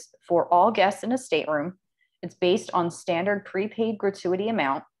applies for all guests in a stateroom. It's based on standard prepaid gratuity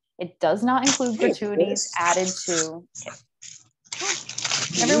amount. It does not include gratuities added to.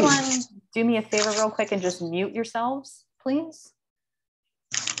 Everyone, do me a favor real quick and just mute yourselves, please.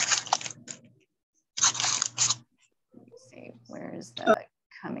 Let me see, where is that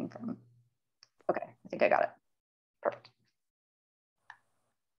coming from? Okay, I think I got it. Perfect.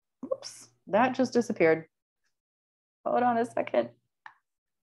 Oops, that just disappeared. Hold on a second.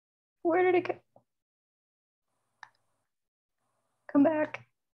 Where did it go? Come back.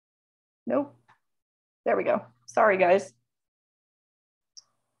 Nope. There we go. Sorry, guys.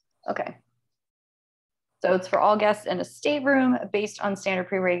 Okay. So it's for all guests in a stateroom based on standard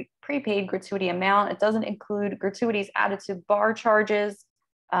prepaid gratuity amount. It doesn't include gratuities added to bar charges,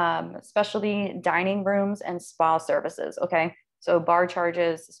 specialty dining rooms, and spa services. Okay. So bar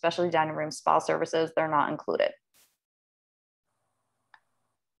charges, specialty dining rooms, spa services, they're not included.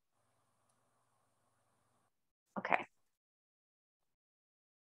 Okay.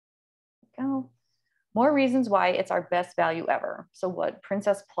 Go. More reasons why it's our best value ever. So what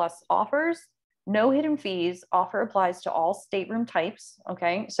Princess Plus offers: no hidden fees. Offer applies to all stateroom types.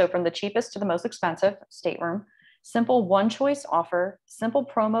 Okay, so from the cheapest to the most expensive stateroom. Simple one choice offer, simple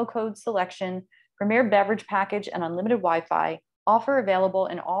promo code selection, premier beverage package, and unlimited Wi-Fi. Offer available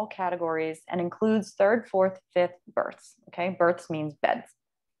in all categories and includes 3rd, 4th, 5th berths. Okay, berths means beds.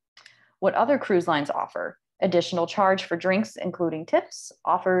 What other cruise lines offer? Additional charge for drinks, including tips.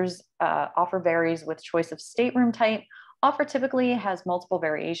 Offer varies with choice of stateroom type. Offer typically has multiple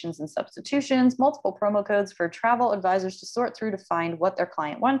variations and substitutions, multiple promo codes for travel advisors to sort through to find what their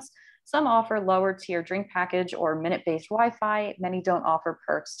client wants. Some offer lower tier drink package or minute-based Wi-Fi. Many don't offer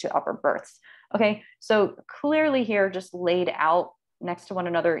perks to upper berths. Okay, so clearly here, just laid out next to one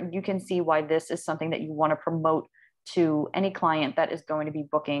another, you can see why this is something that you want to promote to any client that is going to be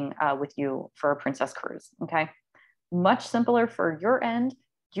booking with you for a Princess Cruise, okay? Much simpler for your end.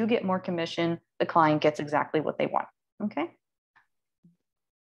 You get more commission. The client gets exactly what they want, okay?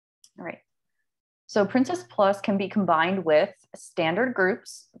 All right. So Princess Plus can be combined with standard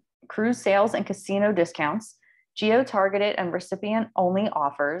groups, cruise sales and casino discounts, geo-targeted and recipient-only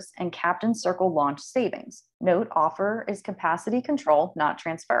offers, and Captain Circle launch savings. Note, offer is capacity control, not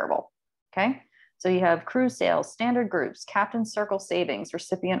transferable, okay? So you have cruise sales, standard groups, Captain Circle savings,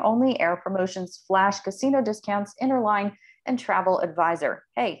 recipient only, air promotions, flash, casino discounts, interline, and travel advisor.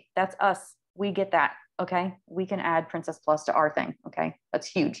 Hey, that's us. We get that, okay? We can add Princess Plus to our thing, okay? That's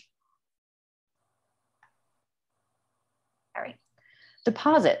huge. All right.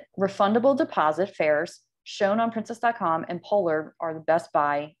 Deposit, refundable deposit fares shown on princess.com and Polar are the Best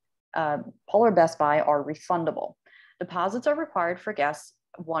Buy. Polar Best Buy are refundable. Deposits are required for guests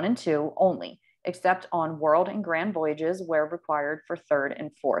 1 and 2 only, except on World and Grand voyages where required for 3rd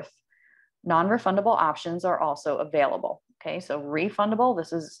and 4th. Non-refundable options are also available. Okay, so refundable,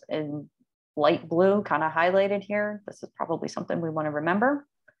 this is in light blue, kind of highlighted here. This is probably something we want to remember.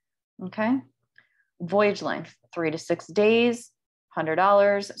 Okay, voyage length, 3 to 6 days,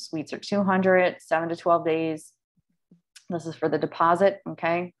 $100. Suites are $200, 7 to 12 days. This is for the deposit,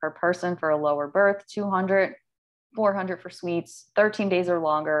 okay, per person for a lower berth, $200, $400 for suites, 13 days or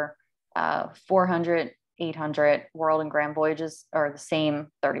longer, $400, $800. World and Grand voyages are the same,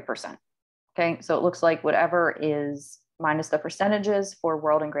 30%. Okay, so it looks like whatever is minus the percentages for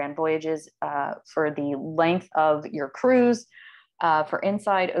World and Grand voyages for the length of your cruise, For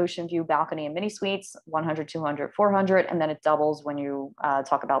inside ocean view balcony and mini suites, 100, 200, 400, and then it doubles when you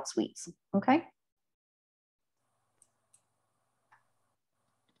talk about suites, okay?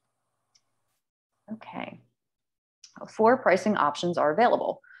 Okay, 4 pricing options are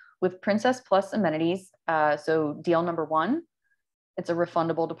available with Princess Plus amenities. So deal number 1, it's a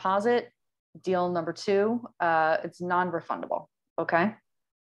refundable deposit. Deal number 2, it's non-refundable, okay?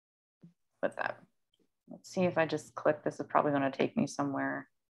 With that. Let's see if I just click, this is probably gonna take me somewhere.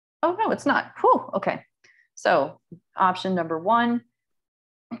 Oh no, it's not. Whew, okay. So option number 1,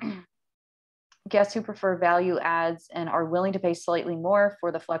 guests who prefer value adds and are willing to pay slightly more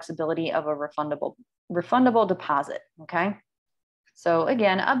for the flexibility of a refundable deposit, okay? So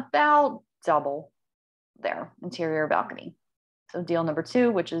again, about double there, interior balcony. So deal number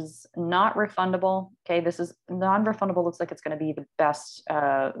 2, which is not refundable, okay? This is non-refundable, looks like it's gonna be the best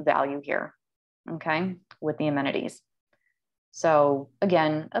value here, okay, with the amenities. So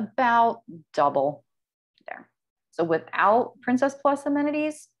again, about double there. So without Princess Plus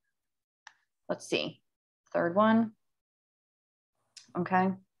amenities, let's see, third one.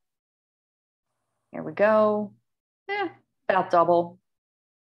 Okay, here we go. About double.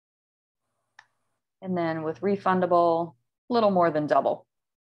 And then with refundable, a little more than double.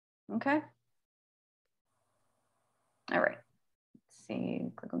 Okay. All right. Let's see,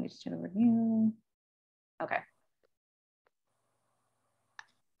 click on these to the review. Okay.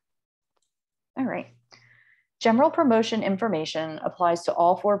 All right. General promotion information applies to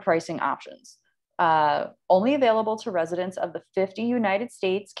all 4 pricing options. Only available to residents of the 50 United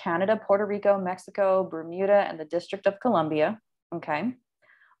States, Canada, Puerto Rico, Mexico, Bermuda, and the District of Columbia. Okay.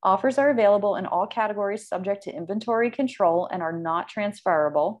 Offers are available in all categories subject to inventory control and are not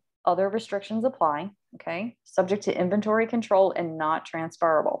transferable. Other restrictions apply. Okay. Subject to inventory control and not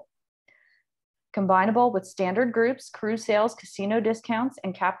transferable. Combinable with standard groups, cruise sales, casino discounts,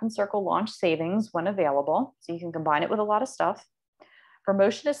 and Captain Circle launch savings when available. So you can combine it with a lot of stuff.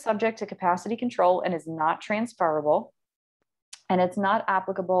 Promotion is subject to capacity control and is not transferable. And it's not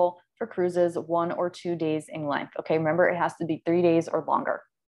applicable for cruises 1 or 2 days in length. Okay, remember it has to be 3 days or longer.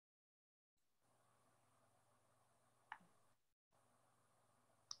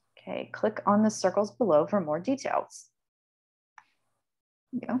 Okay, click on the circles below for more details.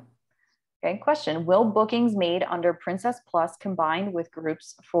 Yeah. Okay, question. Will bookings made under Princess Plus combined with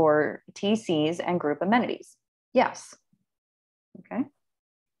groups for TCs and group amenities? Yes. Okay.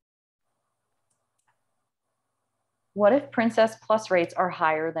 What if Princess Plus rates are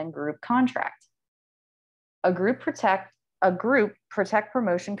higher than group contract? A group protect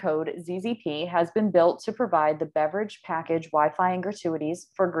promotion code ZZP has been built to provide the beverage package, Wi-Fi, and gratuities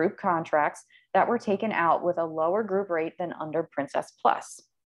for group contracts that were taken out with a lower group rate than under Princess Plus.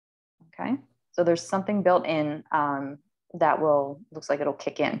 Okay, so there's something built in that looks like it'll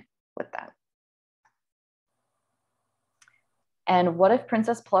kick in with that. And what if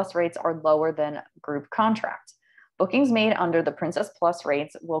Princess Plus rates are lower than group contract? Bookings made under the Princess Plus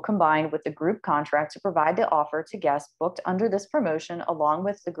rates will combine with the group contract to provide the offer to guests booked under this promotion along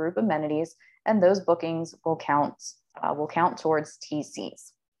with the group amenities, and those bookings will count towards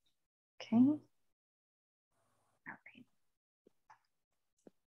TCs. Okay.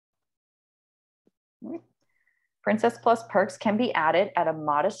 Princess Plus perks can be added at a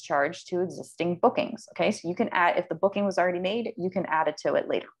modest charge to existing bookings. Okay, so you can add, if the booking was already made, you can add it to it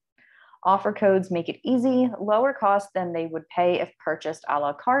later. Offer codes make it easy, lower cost than they would pay if purchased a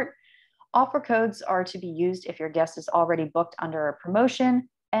la carte. Offer codes are to be used if your guest is already booked under a promotion,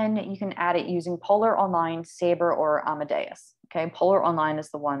 and you can add it using Polar Online, Sabre, or Amadeus. Okay, Polar Online is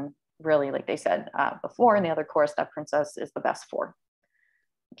the one, really, like they said before in the other course, that Princess is the best for.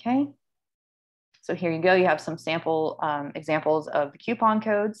 Okay. So here you go. You have some sample examples of the coupon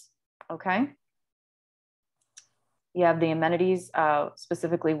codes. Okay. You have the amenities,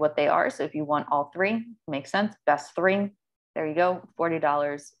 specifically what they are. So if you want all 3, makes sense. Best 3. There you go.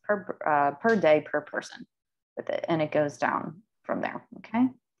 $40 per day per person with it, and it goes down from there. Okay.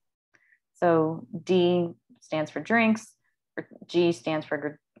 So D stands for drinks. G stands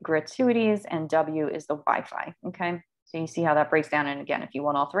for gratuities, and W is the Wi-Fi. Okay. So you see how that breaks down. And again, if you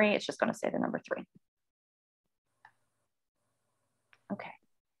want all 3, it's just going to say the number 3. Okay.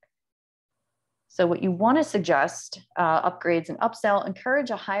 So what you want to suggest, upgrades and upsell, encourage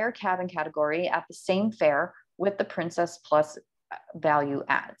a higher cabin category at the same fare with the Princess Plus value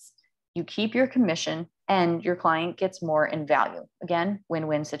adds. You keep your commission and your client gets more in value. Again,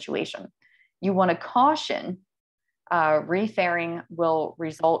 win-win situation. You want to caution refaring will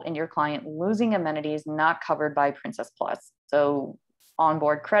result in your client losing amenities not covered by Princess Plus. So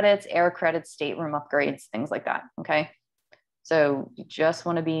onboard credits, air credits, stateroom upgrades, things like that, okay? So you just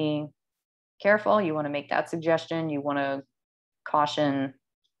want to be careful. You want to make that suggestion. You want to caution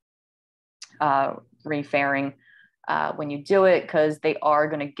refaring when you do it, because they are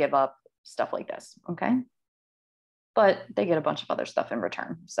going to give up stuff like this. Okay. But they get a bunch of other stuff in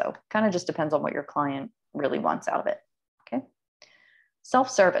return. So kind of just depends on what your client really wants out of it. Okay.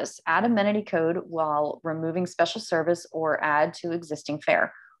 Self-service, add amenity code while removing special service or add to existing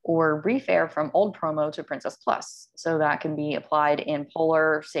fare, or refare from old promo to Princess Plus. So that can be applied in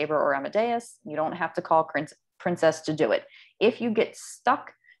Polar, Sabre, or Amadeus. You don't have to call Princess to do it. If you get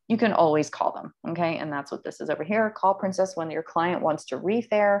stuck, you can always call them, okay? And that's what this is over here. Call Princess when your client wants to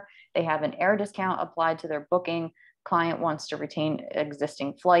refare. They have an air discount applied to their booking. Client wants to retain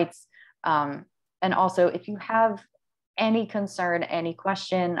existing flights. And also, if you have any concern, any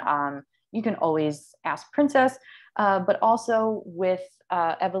question, you can always ask Princess. But also with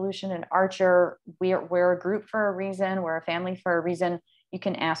Evolution and Archer, we're a group for a reason. We're a family for a reason. You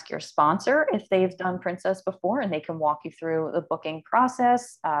can ask your sponsor if they've done Princess before, and they can walk you through the booking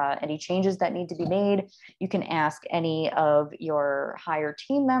process, any changes that need to be made. You can ask any of your higher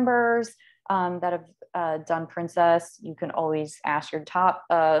team members that have done Princess. You can always ask your top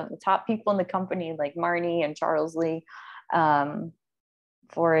people in the company, like Marnie and Charles Lee,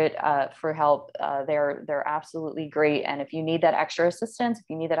 for help. They're absolutely great. And if you need that extra assistance, if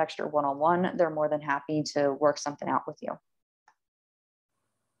you need that extra one-on-one, they're more than happy to work something out with you.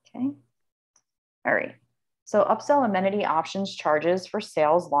 Okay. All right. So upsell amenity options charges for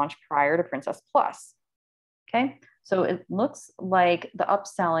sales launch prior to Princess Plus. Okay. So it looks like the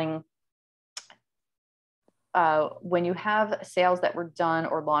upselling, when you have sales that were done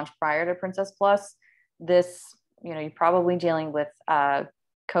or launched prior to Princess Plus, this, you're probably dealing with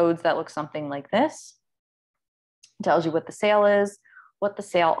codes that look something like this. It tells you what the sale is, what the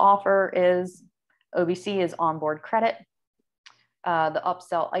sale offer is. OBC is onboard credit. The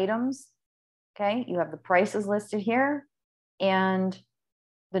upsell items, okay, you have the prices listed here and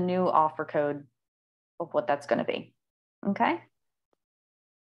the new offer code of what that's going to be. Okay.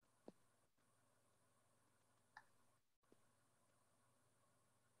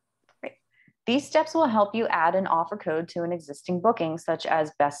 Great. These steps will help you add an offer code to an existing booking, such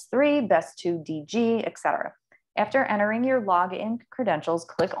as Best 3, Best 2 DG, etc. After entering your login credentials,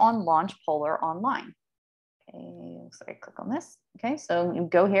 click on Launch Polar Online. Okay, so I click on this. Okay, so you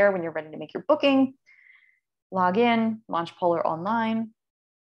go here when you're ready to make your booking, log in, launch Polar Online.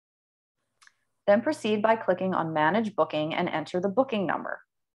 Then proceed by clicking on Manage Booking and enter the booking number.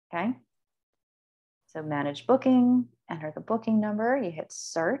 Okay, so manage booking, enter the booking number, you hit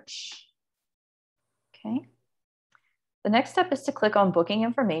search. Okay, the next step is to click on booking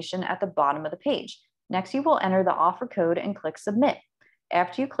information at the bottom of the page. Next, you will enter the offer code and click submit.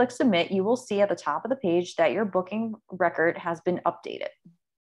 After you click submit, you will see at the top of the page that your booking record has been updated.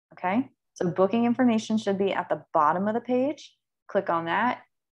 Okay, so booking information should be at the bottom of the page. Click on that.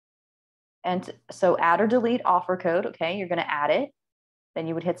 And so add or delete offer code. Okay, you're going to add it. Then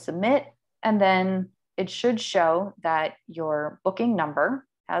you would hit submit. And then it should show that your booking number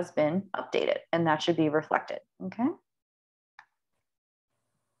has been updated, and that should be reflected. Okay.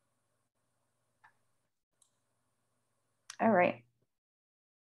 All right.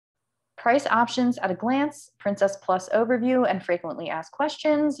 Price options at a glance, Princess Plus overview and frequently asked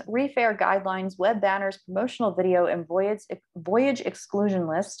questions, refare guidelines, web banners, promotional video, and voyage exclusion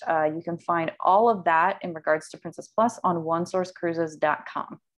list. You can find all of that in regards to Princess Plus on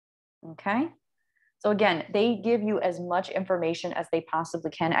onesourcecruises.com. Okay. So again, they give you as much information as they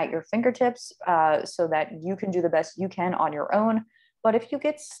possibly can at your fingertips so that you can do the best you can on your own. But if you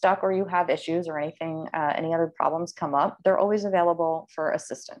get stuck or you have issues or anything, any other problems come up, they're always available for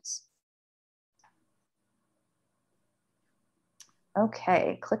assistance.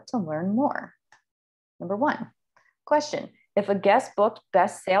 Okay, click to learn more. Number 1, question. If a guest booked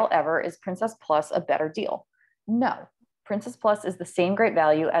best sale ever, is Princess Plus a better deal? No, Princess Plus is the same great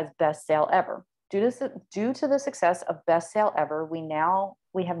value as best sale ever. Due to the success of best sale ever,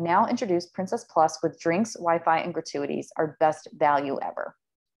 we have now introduced Princess Plus with drinks, Wi-Fi, and gratuities, our best value ever.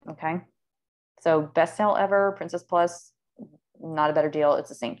 Okay, so best sale ever, Princess Plus, not a better deal. It's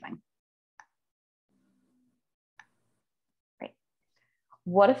the same thing.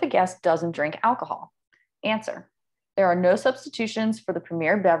 What if a guest doesn't drink alcohol? Answer. There are no substitutions for the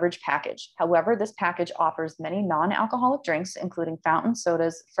premier beverage package. However, this package offers many non-alcoholic drinks, including fountain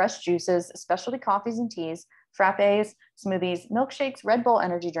sodas, fresh juices, specialty coffees and teas, frappes, smoothies, milkshakes, Red Bull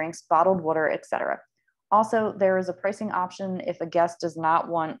energy drinks, bottled water, etc. Also, there is a pricing option if a guest does not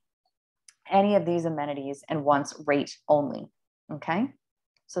want any of these amenities and wants rate only. Okay,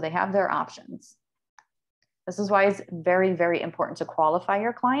 so they have their options. This is why it's very, very important to qualify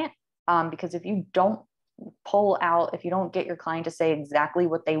your client, because if you don't if you don't get your client to say exactly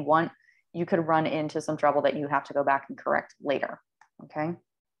what they want, you could run into some trouble that you have to go back and correct later. Okay.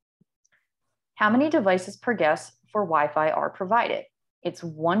 How many devices per guest for Wi-Fi are provided? It's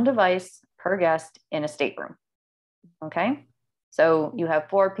 1 device per guest in a stateroom. Okay. So you have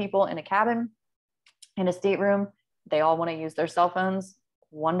 4 people in a cabin, in a stateroom. They all want to use their cell phones.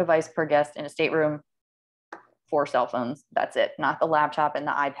 1 device per guest in a stateroom, 4 cell phones. That's it. Not the laptop and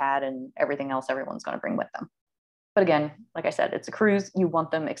the iPad and everything else everyone's going to bring with them. But again, like I said, it's a cruise. You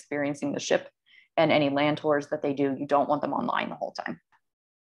want them experiencing the ship, and any land tours that they do, you don't want them online the whole time.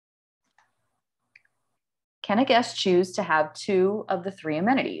 Can a guest choose to have 2 of the 3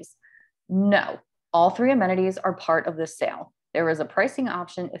 amenities? No, all 3 amenities are part of this sale. There is a pricing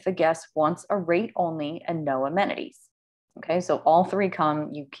option if a guest wants a rate only and no amenities. Okay, so all 3 come.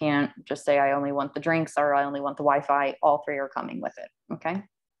 You can't just say, I only want the drinks or I only want the Wi-Fi. All 3 are coming with it, okay?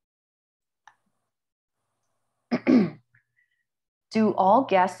 Do all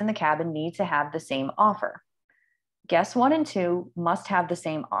guests in the cabin need to have the same offer? Guests 1 and 2 must have the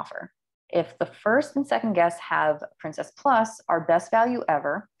same offer. If the first and second guests have Princess Plus, our best value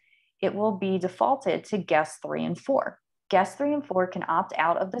ever, it will be defaulted to guests 3 and 4. Guests 3 and 4 can opt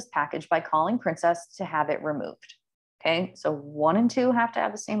out of this package by calling Princess to have it removed. Okay, so 1 and 2 have to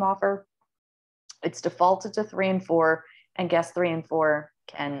have the same offer. It's defaulted to 3 and 4, and guests 3 and 4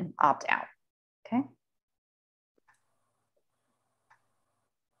 can opt out. Okay.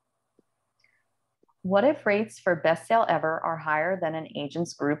 What if rates for best sale ever are higher than an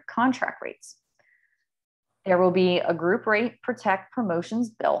agent's group contract rates? There will be a group rate Protect promotions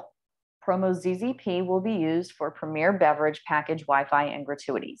bill. Promo ZZP will be used for premier beverage package Wi-Fi and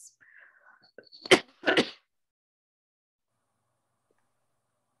gratuities.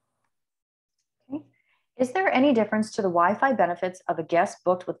 Okay. Is there any difference to the Wi-Fi benefits of a guest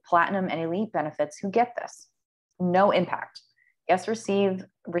booked with platinum and elite benefits who get this? No impact. Guests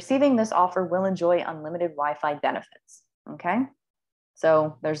receiving this offer will enjoy unlimited Wi-Fi benefits. Okay,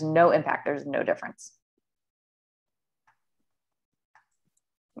 so there's no impact. There's no difference.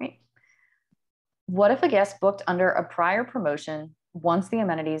 Right. What if a guest booked under a prior promotion wants the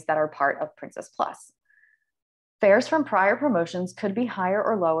amenities that are part of Princess Plus? Fares from prior promotions could be higher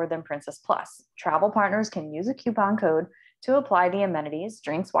or lower than Princess Plus. Travel partners can use a coupon code to apply the amenities,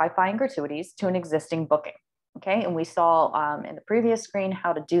 drinks, Wi-Fi, and gratuities to an existing booking. Okay, and we saw in the previous screen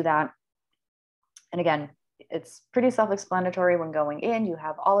how to do that. And again, it's pretty self-explanatory when going in. You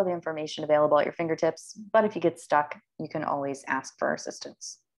have all of the information available at your fingertips, but if you get stuck, you can always ask for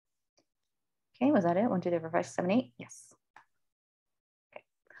assistance. Okay, was that it? 1, 2, 3, 4, 5, 6, 7, 8? Yes. Okay.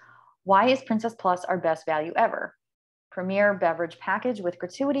 Why is Princess Plus our best value ever? Premier beverage package with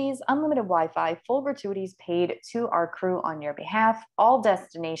gratuities, unlimited Wi-Fi, full gratuities paid to our crew on your behalf, all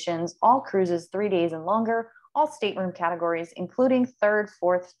destinations, all cruises 3 days and longer, all stateroom categories, including 3rd,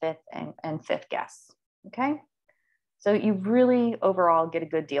 4th, 5th, and 5th guests. Okay, so you really overall get a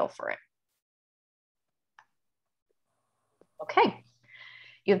good deal for it. Okay.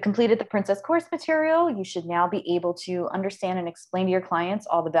 You have completed the Princess course material. You should now be able to understand and explain to your clients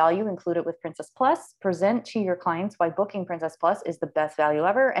all the value included with Princess Plus, present to your clients why booking Princess Plus is the best value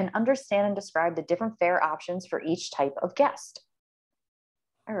ever, and understand and describe the different fare options for each type of guest.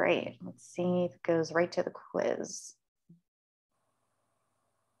 All right, let's see if it goes right to the quiz.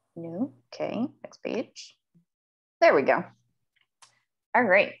 No, okay, next page. There we go. All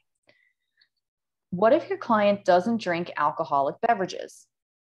right. What if your client doesn't drink alcoholic beverages?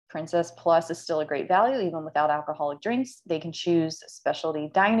 Princess Plus is still a great value, even without alcoholic drinks. They can choose specialty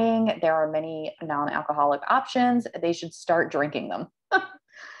dining. There are many non-alcoholic options. They should start drinking them. I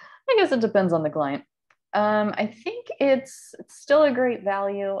guess it depends on the client. I think it's still a great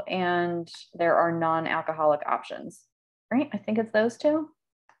value, and there are non-alcoholic options, right? I think it's those 2.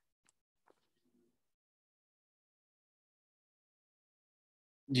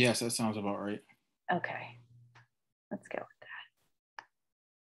 Yes, that sounds about right. Okay, let's go with that.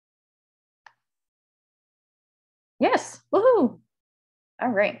 Yes, woohoo! All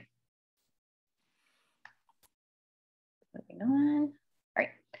right. Moving on. All right.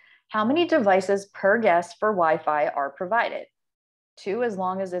 How many devices per guest for Wi-Fi are provided? 2 as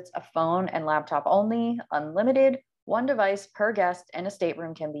long as it's a phone and laptop only, unlimited. 1 device per guest in a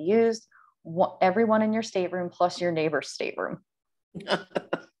stateroom can be used. Everyone in your stateroom plus your neighbor's stateroom.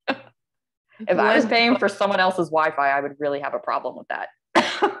 If I was paying for someone else's Wi-Fi, I would really have a problem with that.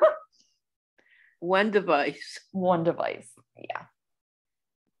 1 device. 1 device, yeah.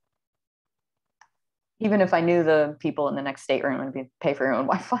 Even if I knew the people in the next stateroom would pay for your own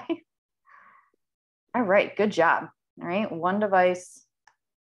Wi-Fi. All right, good job. All right, one device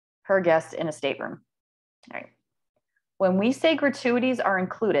per guest in a stateroom. All right. When we say gratuities are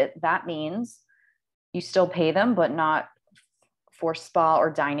included, that means you still pay them, but not for spa or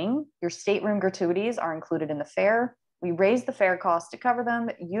dining. Your stateroom gratuities are included in the fare. We raise the fare cost to cover them.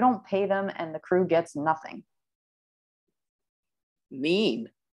 You don't pay them and the crew gets nothing. Mean.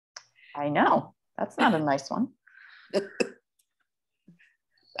 I know. That's not a nice one.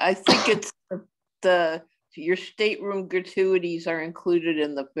 I think it's your stateroom gratuities are included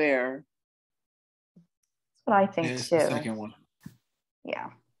in the fare. That's what I think It's too. the second one. Yeah,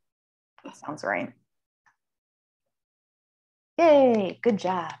 that sounds right. Yay, good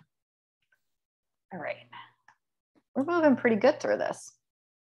job. All right. We're moving pretty good through this.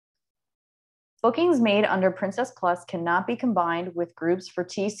 Bookings made under Princess Plus cannot be combined with groups for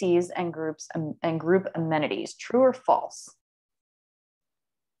TCs and groups and group amenities. True or false?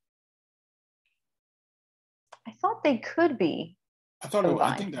 I thought they could be. I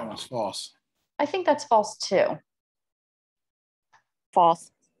think that one's false. I think that's false too.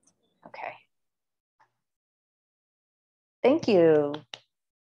 False. Okay. Thank you.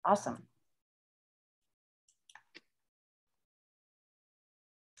 Awesome.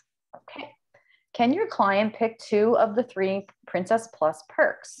 Okay. Can your client pick 2 of the 3 Princess Plus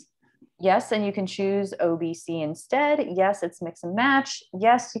perks? Yes, and you can choose OBC instead. Yes, it's mix and match.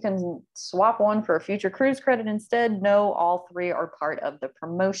 Yes, you can swap one for a future cruise credit instead. No, all 3 are part of the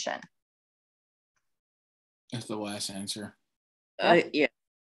promotion. That's the last answer. Yeah.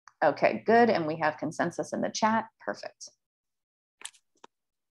 Okay, good. And we have consensus in the chat. Perfect.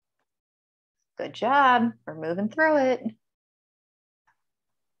 Good job. We're moving through it.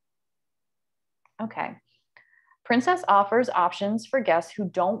 Okay. Princess offers options for guests who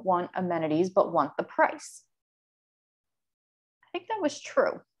don't want amenities but want the price. I think that was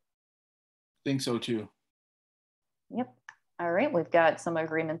true. I think so too. Yep. All right. We've got some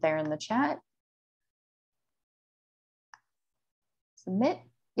agreement there in the chat. Submit.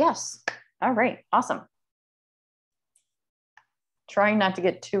 Yes. All right. Awesome. Trying not to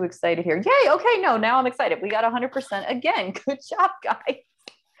get too excited here. Yay. Okay. No, now I'm excited. We got 100% again. Good job, guys.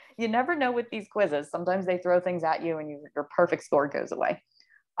 You never know with these quizzes. Sometimes they throw things at you and your perfect score goes away.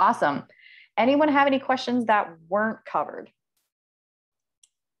 Awesome. Anyone have any questions that weren't covered?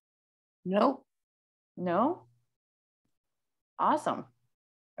 No. No? Awesome.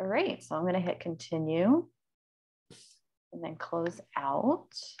 All right. So I'm going to hit continue and then close out.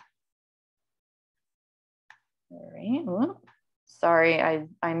 All right. Ooh. Sorry,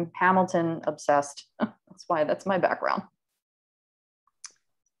 I'm Hamilton obsessed. That's my background.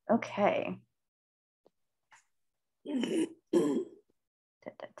 Okay. Da,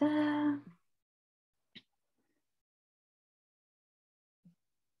 da, da.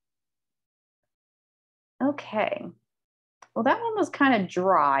 Okay. Well, that one was kind of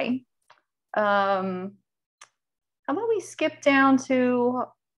dry. How about we skip down to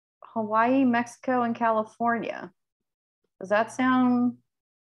Hawaii, Mexico, and California? Does that sound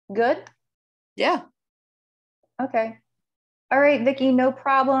good? Yeah. Okay. All right, Vicki, no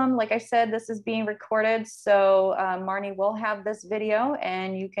problem. Like I said, this is being recorded. So Marnie will have this video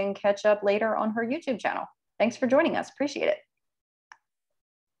and you can catch up later on her YouTube channel. Thanks for joining us. Appreciate it.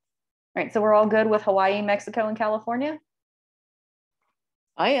 All right, so we're all good with Hawaii, Mexico, and California?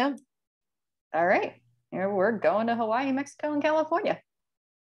 I am. All right, here we're going to Hawaii, Mexico, and California.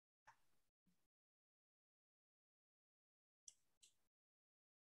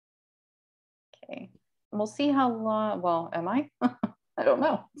 Okay, and we'll see how long, well, am I? I don't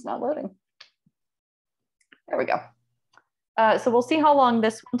know, it's not loading. There we go. So we'll see how long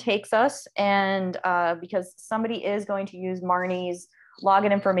this one takes us. And because somebody is going to use Marnie's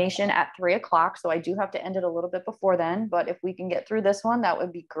login information at 3 o'clock. So I do have to end it a little bit before then, but if we can get through this one, that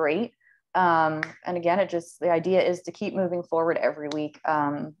would be great. And again, the idea is to keep moving forward every week,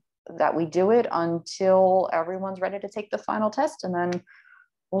 that we do it until everyone's ready to take the final test. And then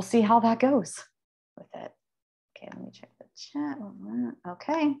we'll see how that goes with it. Okay, let me check the chat.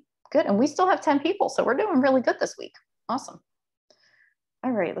 Okay, good. And we still have 10 people. So we're doing really good this week. Awesome.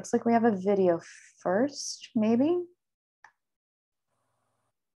 All right, looks like we have a video first, maybe.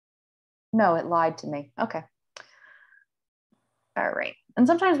 No, it lied to me. Okay. All right. And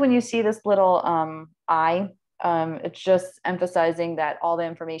sometimes when you see this little I, it's just emphasizing that all the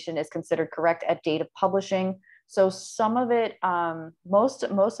information is considered correct at date of publishing. So some of it, most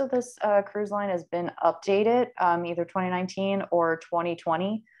of this cruise line has been updated, either 2019 or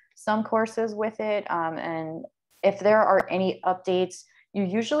 2020, some courses with it. And if there are any updates, you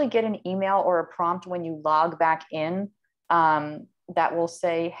usually get an email or a prompt when you log back in that will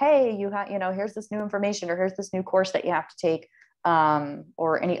say, hey, here's this new information, or here's this new course that you have to take,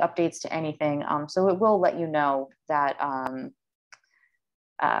 or any updates to anything. So it will let you know that,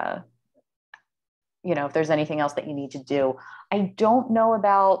 if there's anything else that you need to do. I don't know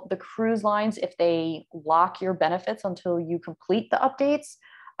about the cruise lines, if they lock your benefits until you complete the updates.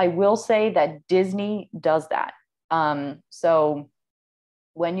 I will say that Disney does that. So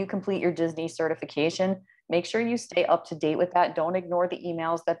when you complete your Disney certification, make sure you stay up to date with that. Don't ignore the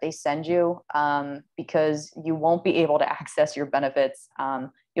emails that they send you, because you won't be able to access your benefits.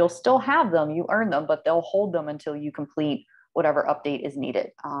 You'll still have them, you earn them, but they'll hold them until you complete whatever update is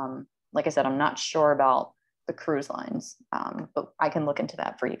needed. Like I said, I'm not sure about the cruise lines, but I can look into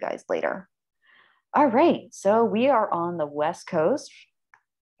that for you guys later. All right, so we are on the West Coast.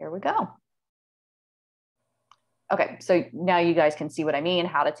 Here we go. Okay, so now you guys can see what I mean,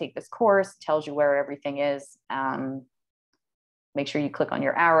 how to take this course, tells you where everything is. Make sure you click on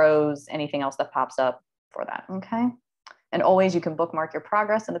your arrows, anything else that pops up for that, okay? And always you can bookmark your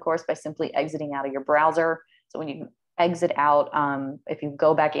progress in the course by simply exiting out of your browser. So when you exit out, if you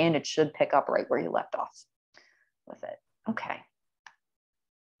go back in, it should pick up right where you left off with it. Okay.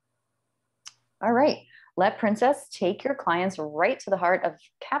 All right. Let Princess take your clients right to the heart of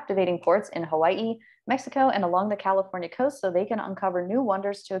captivating ports in Hawaii, Mexico, and along the California coast so they can uncover new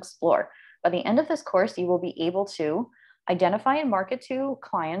wonders to explore. By the end of this course, you will be able to identify and market to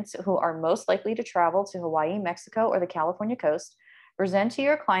clients who are most likely to travel to Hawaii, Mexico, or the California coast. Present to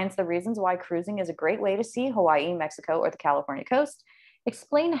your clients the reasons why cruising is a great way to see Hawaii, Mexico, or the California coast.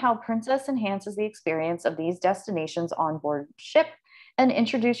 Explain how Princess enhances the experience of these destinations on board ship, and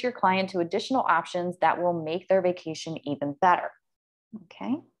introduce your client to additional options that will make their vacation even better.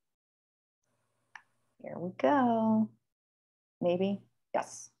 Okay. Here we go. Maybe,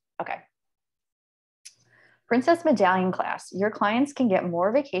 yes, okay. Princess Medallion Class. Your clients can get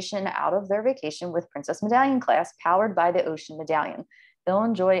more vacation out of their vacation with Princess Medallion Class, powered by the Ocean Medallion. They'll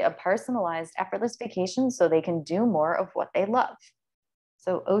enjoy a personalized, effortless vacation so they can do more of what they love.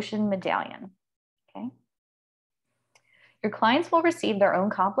 So Ocean Medallion, okay? Your clients will receive their own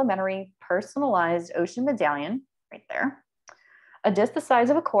complimentary, personalized Ocean Medallion, right there, a disc the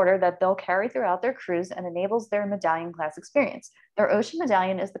size of a quarter that they'll carry throughout their cruise and enables their Medallion Class experience. Their Ocean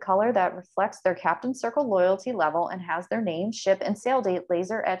Medallion is the color that reflects their Captain Circle loyalty level and has their name, ship, and sail date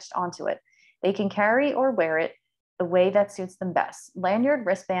laser etched onto it. They can carry or wear it the way that suits them best: lanyard,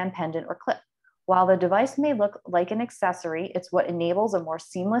 wristband, pendant, or clip. While the device may look like an accessory, it's what enables a more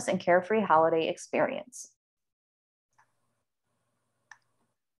seamless and carefree holiday experience.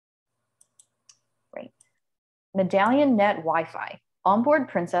 Right. Medallion Net Wi-Fi. Onboard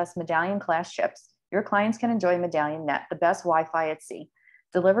Princess Medallion Class ships, your clients can enjoy Medallion Net, the best Wi-Fi at sea,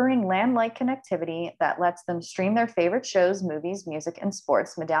 delivering land-like connectivity that lets them stream their favorite shows, movies, music, and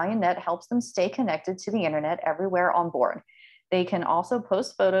sports. Medallion Net helps them stay connected to the internet everywhere on board. They can also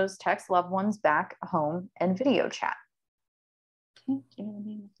post photos, text loved ones back home, and video chat. Okay, give me the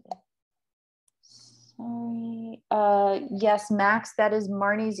name of it. Sorry. Yes, Max, that is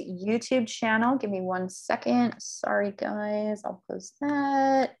Marnie's YouTube channel. Give me 1 second. Sorry, guys. I'll post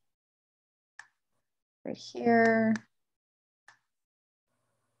that right here.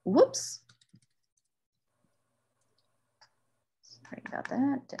 Whoops. Sorry about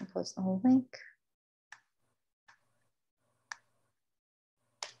that. Didn't post the whole link.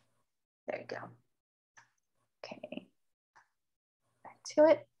 There you go. Okay. Back to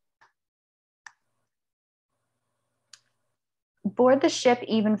it. Board the ship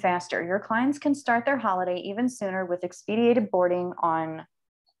even faster. Your clients can start their holiday even sooner with expedited boarding on,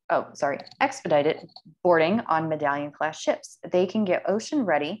 expedited boarding on Medallion Class ships. They can get ocean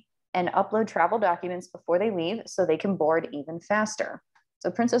ready and upload travel documents before they leave so they can board even faster.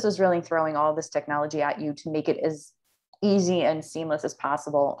 So Princess is really throwing all this technology at you to make it as easy and seamless as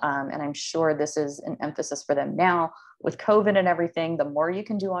possible. And I'm sure this is an emphasis for them now with COVID and everything. The more you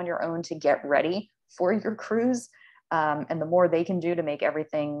can do on your own to get ready for your cruise, and the more they can do to make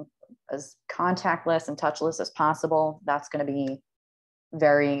everything as contactless and touchless as possible, that's going to be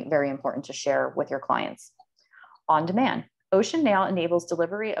very, very important to share with your clients. On demand. Ocean now enables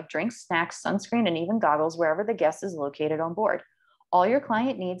delivery of drinks, snacks, sunscreen, and even goggles wherever the guest is located on board. All your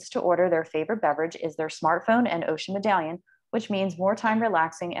client needs to order their favorite beverage is their smartphone and Ocean Medallion, which means more time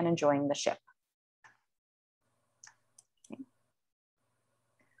relaxing and enjoying the ship.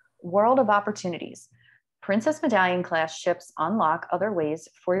 World of opportunities. Princess Medallion Class ships unlock other ways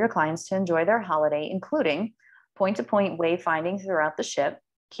for your clients to enjoy their holiday, including point-to-point wayfinding throughout the ship,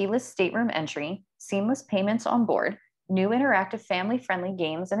 keyless stateroom entry, seamless payments on board, new interactive family-friendly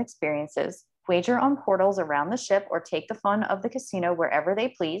games and experiences, wager on portals around the ship, or take the fun of the casino wherever they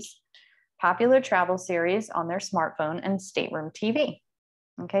please, popular travel series on their smartphone, and stateroom TV.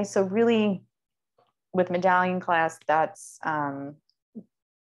 Okay, so really with medallion class, that's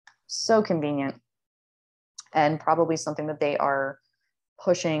so convenient and probably something that they are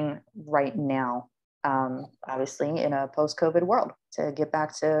pushing right now, obviously in a post-COVID world, to get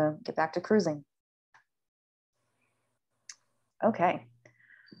back to cruising. Okay.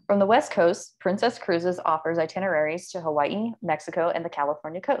 From the West Coast, Princess Cruises offers itineraries to Hawaii, Mexico, and the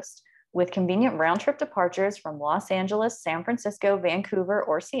California coast. With convenient round-trip departures from Los Angeles, San Francisco, Vancouver,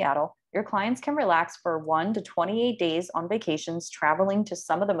 or Seattle, your clients can relax for 1 to 28 days on vacations, traveling to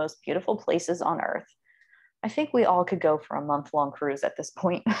some of the most beautiful places on Earth. I think we all could go for a month-long cruise at this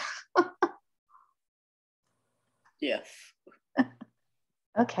point. Yes.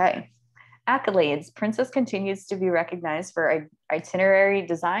 Okay. Accolades. Princess continues to be recognized for itinerary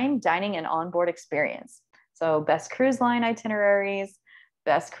design, dining, and onboard experience. So best cruise line itineraries,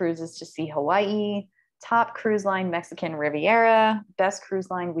 best cruises to see Hawaii, top cruise line Mexican Riviera, best cruise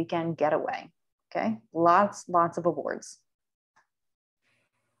line weekend getaway. Okay, lots of awards.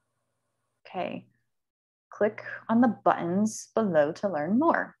 Okay, click on the buttons below to learn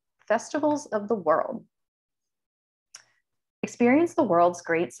more. Festivals of the world. Experience the world's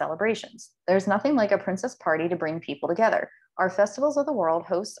great celebrations. There's nothing like a princess party to bring people together. Our Festivals of the World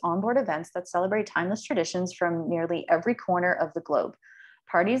hosts onboard events that celebrate timeless traditions from nearly every corner of the globe.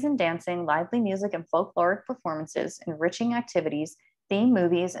 Parties and dancing, lively music and folkloric performances, enriching activities, themed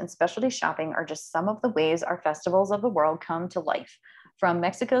movies, and specialty shopping are just some of the ways our Festivals of the World come to life. From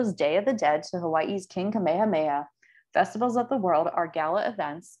Mexico's Day of the Dead to Hawaii's King Kamehameha, Festivals of the World are gala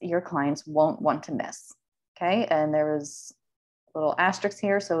events your clients won't want to miss. Okay, and there was little asterisks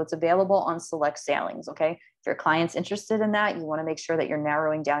here, so it's available on select sailings. Okay, if your client's interested in that, you want to make sure that you're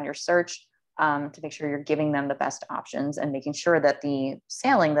narrowing down your search to make sure you're giving them the best options and making sure that the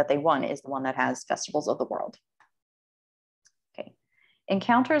sailing that they want is the one that has Festivals of the World. Okay,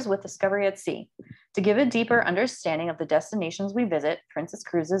 encounters with Discovery at Sea. To give a deeper understanding of the destinations we visit, Princess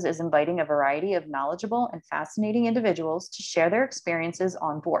Cruises is inviting a variety of knowledgeable and fascinating individuals to share their experiences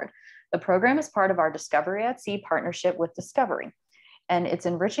on board. The program is part of our Discovery at Sea partnership with Discovery, and its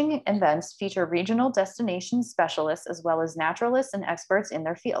enriching events feature regional destination specialists as well as naturalists and experts in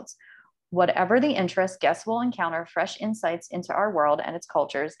their fields. Whatever the interest, guests will encounter fresh insights into our world and its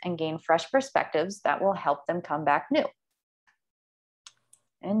cultures and gain fresh perspectives that will help them come back new.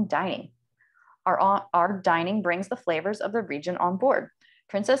 And dining. Our dining brings the flavors of the region on board.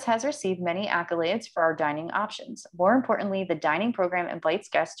 Princess has received many accolades for our dining options. More importantly, the dining program invites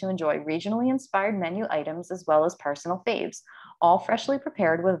guests to enjoy regionally inspired menu items as well as personal faves, all freshly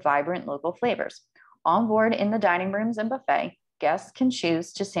prepared with vibrant local flavors. On board in the dining rooms and buffet, guests can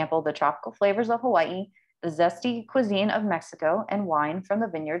choose to sample the tropical flavors of Hawaii, the zesty cuisine of Mexico, and wine from the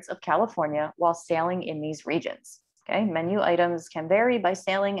vineyards of California while sailing in these regions. Okay, menu items can vary by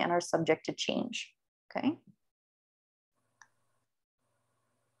sailing and are subject to change. Okay.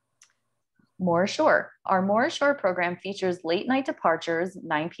 More Ashore. Our More Ashore program features late night departures,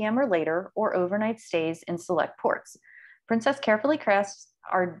 9 p.m. or later, or overnight stays in select ports. Princess carefully crafts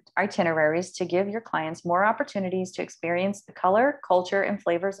our itineraries to give your clients more opportunities to experience the color, culture, and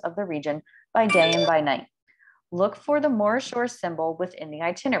flavors of the region by day and by night. Look for the More Ashore symbol within the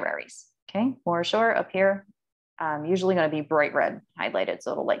itineraries. Okay, More Ashore up here, usually going to be bright red highlighted,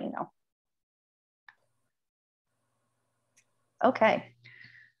 so it'll let you know. Okay,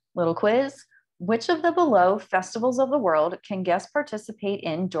 little quiz. Which of the below festivals of the world can guests participate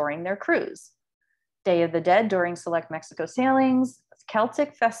in during their cruise? Day of the Dead during select Mexico sailings,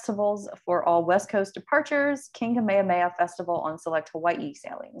 Celtic festivals for all West Coast departures, King Kamehameha Festival on select Hawaii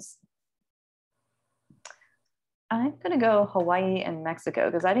sailings. I'm gonna go Hawaii and Mexico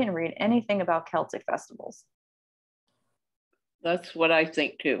because I didn't read anything about Celtic festivals. That's what I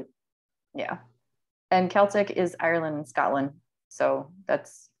think too. Yeah, and Celtic is Ireland and Scotland, so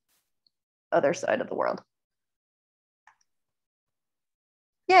that's other side of the world.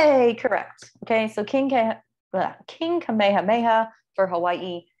 Yay, correct. Okay, so King Kamehameha for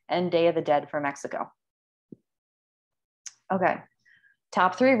Hawaii and Day of the Dead for Mexico. Okay,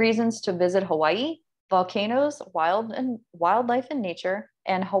 top 3 reasons to visit Hawaii: volcanoes, wildlife and nature,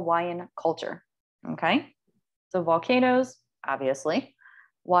 and Hawaiian culture. Okay, so volcanoes, obviously.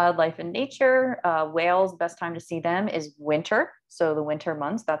 Wildlife and nature, whales, best time to see them is winter. So the winter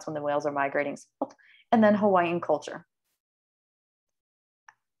months, that's when the whales are migrating south. And then Hawaiian culture.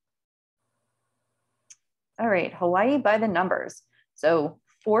 All right, Hawaii by the numbers. So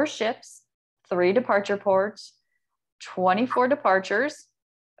 4 ships, 3 departure ports, 24 departures,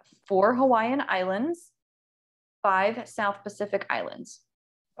 4 Hawaiian islands, 5 South Pacific islands.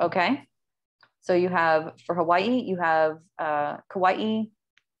 Okay. So you have, for Hawaii, you have Kauai,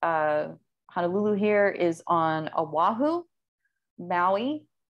 Honolulu here is on Oahu, Maui,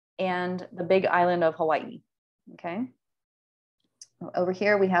 and the big island of Hawaii. Okay. Over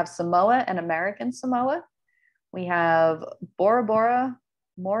here, we have Samoa and American Samoa. We have Bora Bora,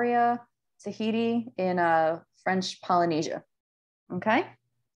 Moria, Tahiti in French Polynesia. Okay.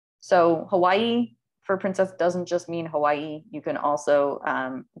 So Hawaii for Princess doesn't just mean Hawaii. You can also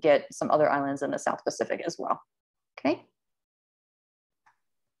get some other islands in the South Pacific as well. Okay.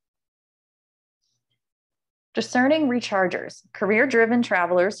 Discerning rechargers, career-driven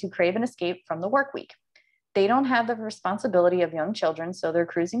travelers who crave an escape from the work week. They don't have the responsibility of young children, so their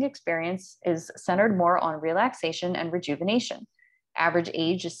cruising experience is centered more on relaxation and rejuvenation. Average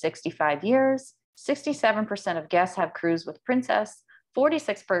age is 65 years. 67% of guests have cruised with Princess.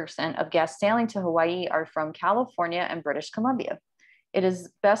 46% of guests sailing to Hawaii are from California and British Columbia. It is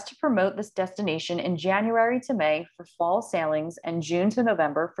best to promote this destination in January to May for fall sailings and June to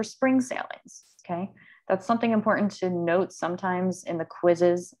November for spring sailings. Okay, that's something important to note. Sometimes in the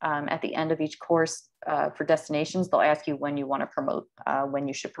quizzes at the end of each course for destinations, they'll ask you when you want to promote, when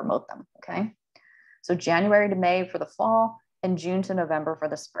you should promote them. Okay, so January to May for the fall and June to November for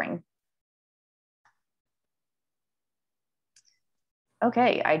the spring.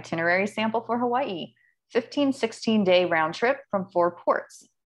 Okay, itinerary sample for Hawaii. 16-day round trip from 4 ports: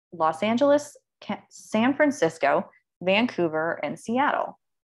 Los Angeles, San Francisco, Vancouver, and Seattle.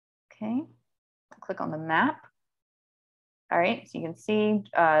 Okay, click on the map. All right, so you can see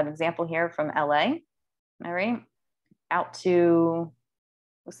an example here from LA. All right, out to,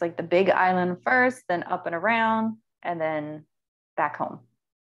 looks like the big island first, then up and around, and then back home.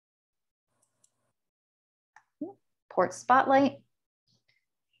 Port spotlight.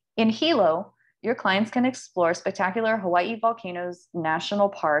 In Hilo, your clients can explore spectacular Hawaii Volcanoes National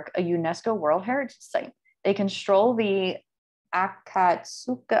Park, a UNESCO World Heritage Site. They can stroll the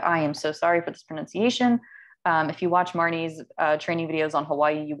Akatsuka, I am so sorry for this pronunciation. If you watch Marnie's training videos on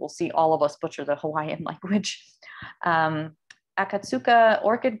Hawaii, you will see all of us butcher the Hawaiian language. Akatsuka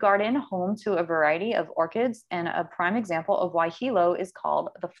Orchid Garden, home to a variety of orchids and a prime example of why Hilo is called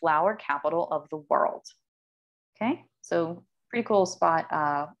the flower capital of the world. Okay, so pretty cool spot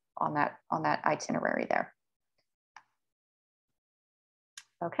on that itinerary there.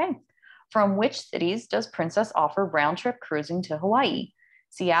 Okay, from which cities does Princess offer round trip cruising to Hawaii?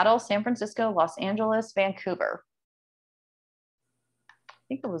 Seattle, San Francisco, Los Angeles, Vancouver. I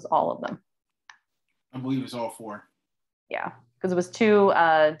think it was all of them. I believe it was all 4. Yeah, because it was 2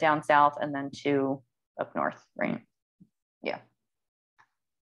 down south and then 2 up north, right? Yeah.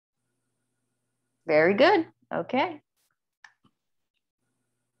 Very good. Okay.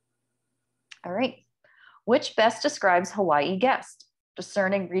 All right. Which best describes Hawaii guest?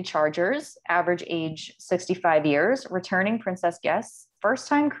 Discerning rechargers, average age 65 years, returning Princess guests,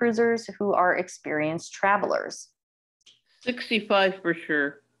 first-time cruisers who are experienced travelers. 65 for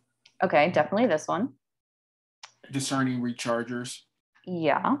sure. Okay, definitely this one. Discerning rechargers.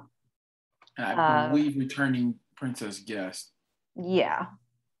 Yeah. And I believe returning Princess guest. Yeah.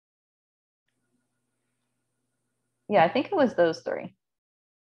 Yeah, I think it was those 3.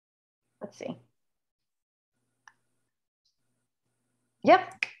 Let's see.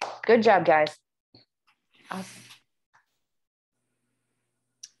 Yep. Good job, guys. Awesome.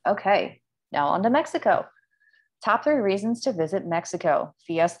 Okay, now on to Mexico. Top 3 reasons to visit Mexico: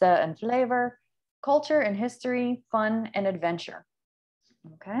 fiesta and flavor, culture and history, fun and adventure.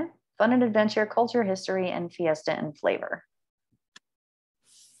 Okay, fun and adventure, culture, history, and fiesta and flavor.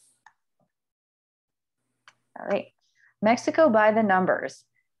 All right, Mexico by the numbers: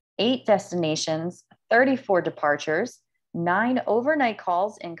 8 destinations, 34 departures, 9 overnight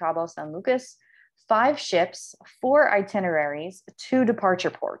calls in Cabo San Lucas, 5 ships, 4 itineraries, 2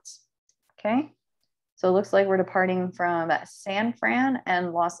 departure ports. Okay, so it looks like we're departing from San Fran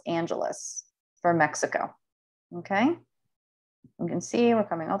and Los Angeles for Mexico. Okay, you can see we're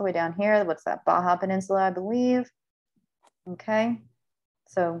coming all the way down here. What's that? Baja Peninsula, I believe. Okay,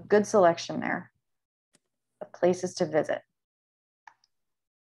 so good selection there of places to visit.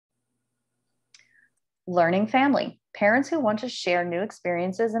 Learning family, parents who want to share new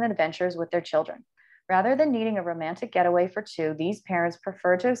experiences and adventures with their children. Rather than needing a romantic getaway for 2, these parents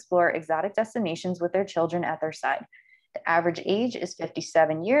prefer to explore exotic destinations with their children at their side. The average age is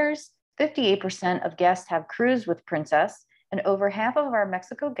 57 years. 58% of guests have cruised with Princess, and over half of our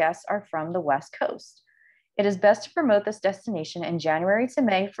Mexico guests are from the West Coast. It is best to promote this destination in January to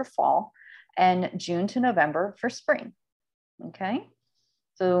May for fall and June to November for spring. Okay.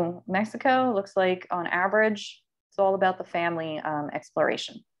 So Mexico looks like on average, it's all about the family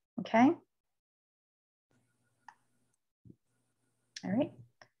exploration. Okay. All right.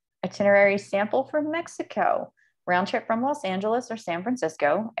 Itinerary sample for Mexico. Round trip from Los Angeles or San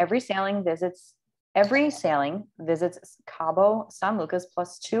Francisco. Every sailing visits Cabo San Lucas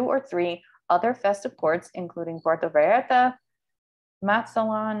plus 2 or 3 other festive ports, including Puerto Vallarta,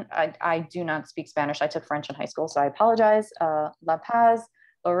 Mazatlan. I do not speak Spanish. I took French in high school, so I apologize. La Paz,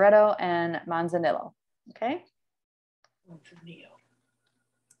 Loreto, and Manzanillo. Okay. All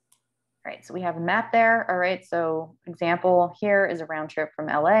right, so we have a map there. All right, so example here is a round trip from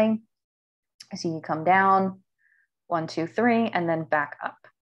LA. So you come down, 1, 2, 3, and then back up.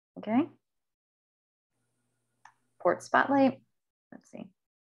 Okay. Port spotlight. Let's see.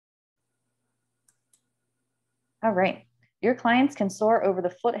 All right. Your clients can soar over the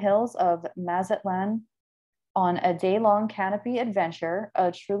foothills of Mazatlan on a day-long canopy adventure,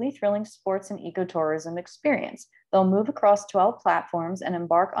 a truly thrilling sports and ecotourism experience. They'll move across 12 platforms and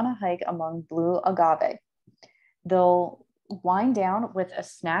embark on a hike among blue agave. They'll wind down with a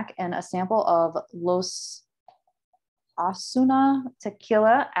snack and a sample of Los Asuna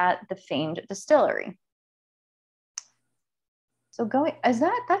tequila at the famed distillery. So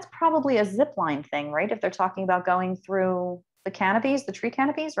that's probably a zip line thing, right? If they're talking about going through the canopies, the tree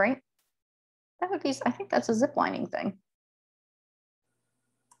canopies, right? That would be, I think that's a zip lining thing.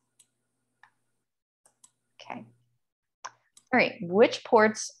 Okay. All right, which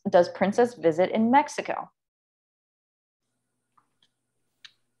ports does Princess visit in Mexico?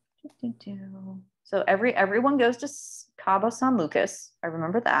 So everyone goes to Cabo San Lucas. I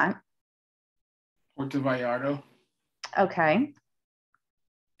remember that. Puerto Vallarta. Okay.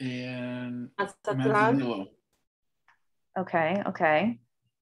 And Mazatlan. Manzanillo. Okay.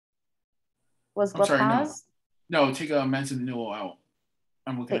 Was I'm sorry, Malpass? no, take Manzanillo out.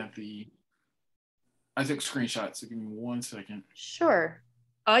 I'm looking at I took screenshots, so give me 1 second. Sure.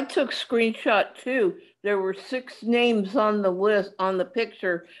 I took screenshot too. There were 6 names on the list, on the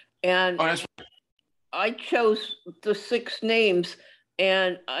picture, and that's I chose the 6 names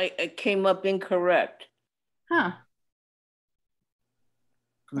and I came up incorrect. Huh.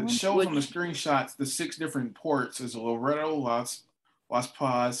 Because it shows on the screenshots the 6 different ports is Loreto, Las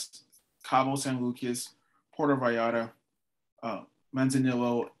Paz, Cabo San Lucas, Puerto Vallarta,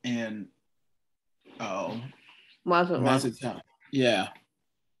 Manzanillo, and Mazatlan. Yeah.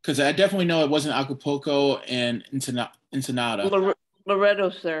 Because I definitely know it wasn't Acapulco and Ensenada.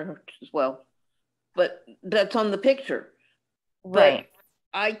 Loretto's there as well. But that's on the picture. Right.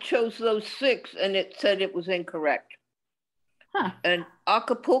 But I chose those 6 and it said it was incorrect. Huh. And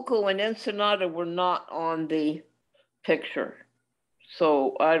Acapulco and Ensenada were not on the picture.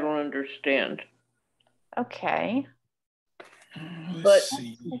 So I don't understand. Okay. But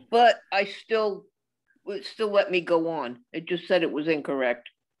it still let me go on. It just said it was incorrect.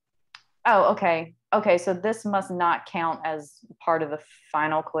 Oh, okay. Okay, so this must not count as part of the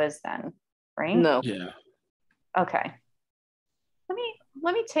final quiz then, right? No. Yeah. Okay.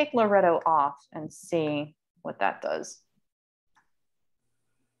 Let me take Loreto off and see what that does.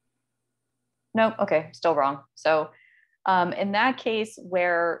 Nope. Okay, still wrong. So in that case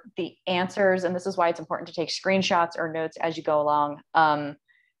where the answers, and this is why it's important to take screenshots or notes as you go along,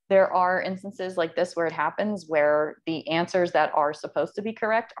 there are instances like this where it happens where the answers that are supposed to be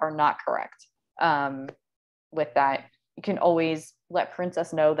correct are not correct. With that, you can always let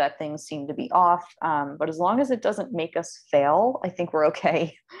Princess know that things seem to be off. But as long as it doesn't make us fail, I think we're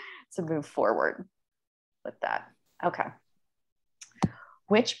okay to move forward with that. Okay.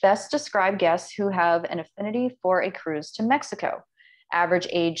 Which best describe guests who have an affinity for a cruise to Mexico? Average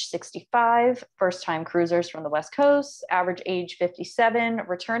age 65, first-time cruisers from the West Coast. Average age 57,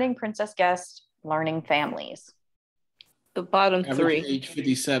 returning princess guests, learning families. The bottom Average 3. age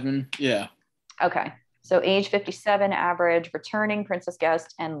 57, yeah. Okay, so age 57, average, returning princess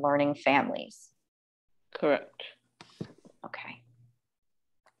guest, and learning families. Correct. Okay.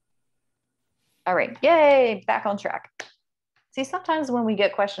 All right, yay, back on track. See, sometimes when we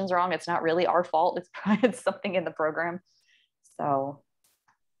get questions wrong, it's not really our fault. It's something in the program. So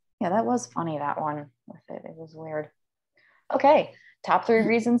yeah, that was funny, that one with it. It was weird. Okay, top 3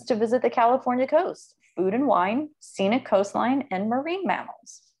 reasons to visit the California coast: food and wine, scenic coastline, and marine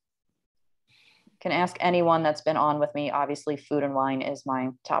mammals. You can ask anyone that's been on with me. Obviously, food and wine is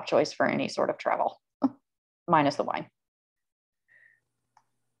my top choice for any sort of travel, minus the wine.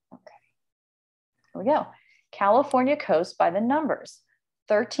 Okay, here we go. California coast by the numbers: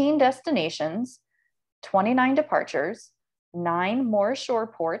 13 destinations, 29 departures, 9 more shore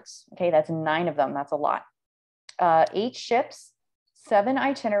ports. Okay, that's 9 of them. That's a lot. 8 ships, 7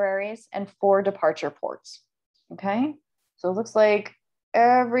 itineraries, and 4 departure ports. Okay, so it looks like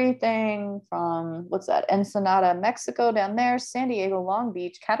everything from, what's that, Ensenada, Mexico down there, San Diego, Long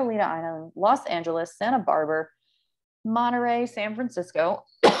Beach, Catalina Island, Los Angeles, Santa Barbara, Monterey, San Francisco,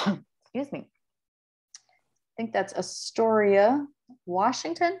 excuse me. I think that's Astoria,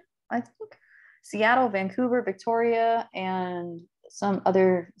 Washington, I think, Seattle, Vancouver, Victoria, and some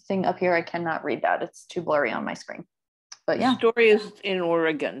other thing up here. I cannot read that. It's too blurry on my screen. But yeah. Astoria is in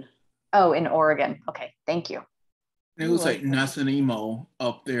Oregon. Oh, in Oregon. Okay, thank you. It looks like Nasanimo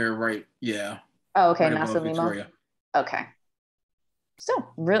up there, right? Yeah. Oh, okay, right above Nasanimo. Victoria. Okay.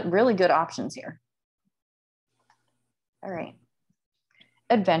 So really good options here. All right.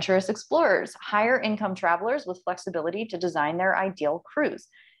 Adventurous explorers, higher income travelers with flexibility to design their ideal cruise.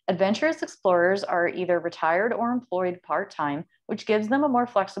 Adventurous explorers are either retired or employed part-time, which gives them a more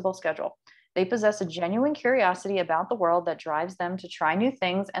flexible schedule. They possess a genuine curiosity about the world that drives them to try new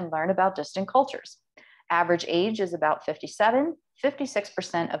things and learn about distant cultures. Average age is about 57.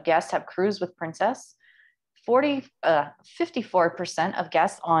 56% of guests have cruised with Princess. 54% of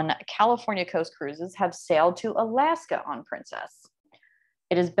guests on California Coast cruises have sailed to Alaska on Princess.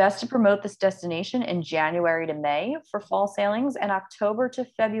 It is best to promote this destination in January to May for fall sailings and October to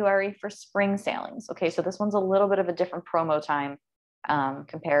February for spring sailings. Okay, so this one's a little bit of a different promo time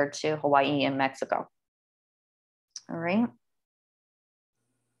compared to Hawaii and Mexico. All right.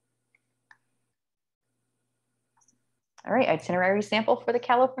 All right, itinerary sample for the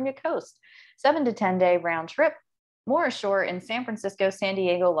California coast. 7 to 10 day round trip. More ashore in San Francisco, San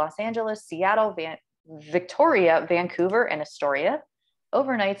Diego, Los Angeles, Seattle, Victoria, Vancouver, and Astoria.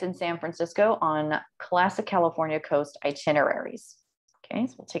 Overnights in San Francisco on classic California coast itineraries. Okay,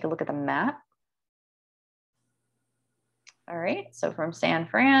 so we'll take a look at the map. All right, so from San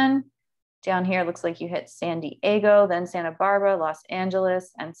Fran, down here looks like you hit San Diego, then Santa Barbara, Los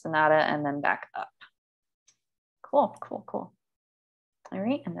Angeles, Ensenada, and then back up. Cool, cool, cool. All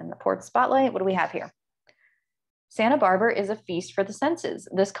right, and then the port spotlight, what do we have here? Santa Barbara is a feast for the senses.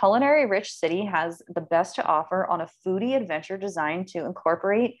 This culinary-rich city has the best to offer on a foodie adventure designed to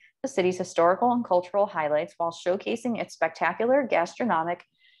incorporate the city's historical and cultural highlights while showcasing its spectacular gastronomic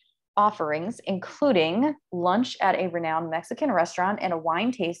offerings, including lunch at a renowned Mexican restaurant and a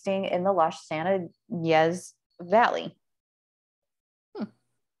wine tasting in the lush Santa Ynez Valley. All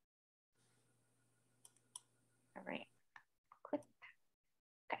right.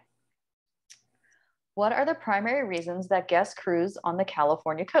 What are the primary reasons that guests cruise on the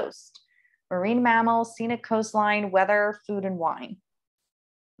California coast? Marine mammals, scenic coastline, weather, food, and wine.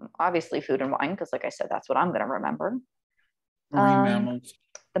 Obviously food and wine, because like I said, that's what I'm going to remember. Marine mammals.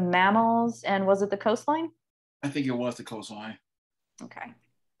 The mammals, and was it the coastline? I think it was the coastline. Okay, I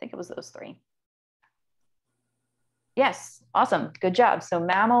think it was those 3. Yes, awesome, good job. So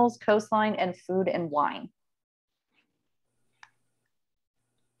mammals, coastline, and food and wine.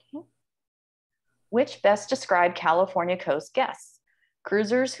 Which best describe California coast guests?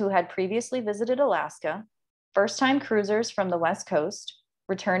 Cruisers who had previously visited Alaska, first-time cruisers from the West Coast,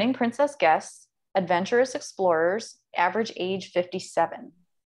 returning Princess guests, adventurous explorers, average age 57.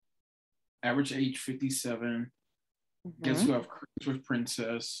 Average age 57. Guests who have cruised with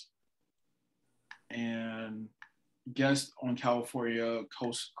Princess, and guests on California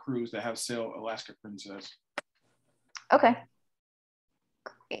coast cruise that have sailed Alaska Princess. Okay.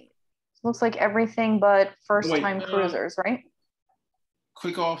 Great. Looks like everything but first-time cruisers, right?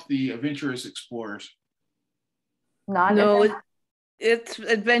 Click off the adventurous explorers. No, it's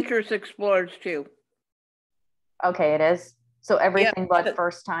adventurous explorers too. Okay, it is. So everything but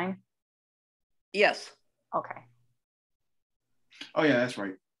first time? Yes. Okay. Oh yeah, that's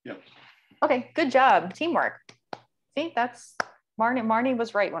right. Yep. Okay, good job. Teamwork. See, that's Marnie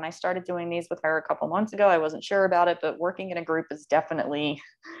was right. When I started doing these with her a couple months ago, I wasn't sure about it, but working in a group is definitely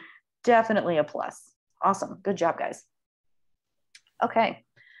a plus. Awesome. Good job, guys. Okay.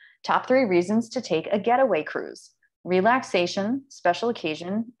 Top 3 reasons to take a getaway cruise. Relaxation, special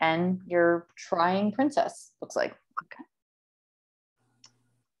occasion, and you're trying Princess, looks like. Okay.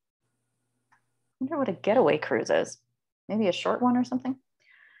 I wonder what a getaway cruise is. Maybe a short one or something.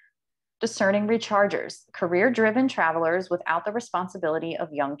 Discerning rechargers, career-driven travelers without the responsibility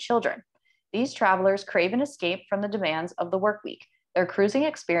of young children. These travelers crave an escape from the demands of the work week. Their cruising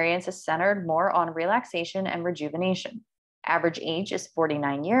experience is centered more on relaxation and rejuvenation. Average age is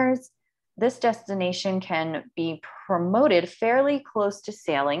 49 years. This destination can be promoted fairly close to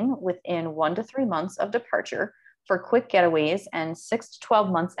sailing within 1 to 3 months of departure for quick getaways and 6 to 12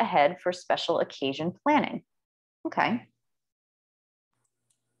 months ahead for special occasion planning. Okay.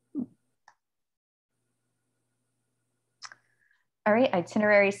 All right,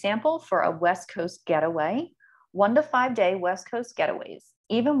 itinerary sample for a West Coast getaway. 1 to 5 day West Coast getaways.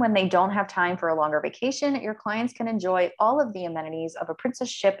 Even when they don't have time for a longer vacation, your clients can enjoy all of the amenities of a princess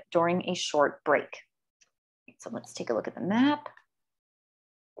ship during a short break. So let's take a look at the map.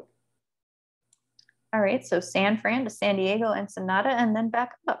 All right, so San Fran to San Diego, Ensenada, and then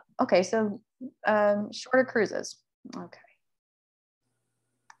back up. Okay, so shorter cruises. Okay.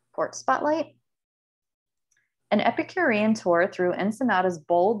 Port Spotlight. An Epicurean tour through Ensenada's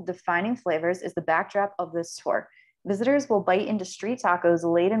bold, defining flavors is the backdrop of this tour. Visitors will bite into street tacos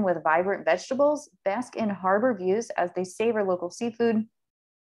laden with vibrant vegetables, bask in harbor views as they savor local seafood,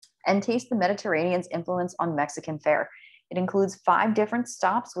 and taste the Mediterranean's influence on Mexican fare. It includes 5 different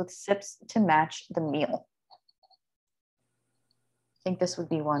stops with sips to match the meal. I think this would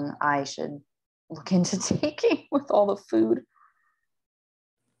be one I should look into taking with all the food.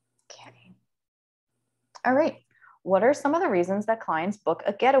 Okay. All right. What are some of the reasons that clients book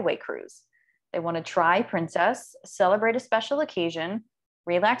a getaway cruise? They want to try Princess, celebrate a special occasion,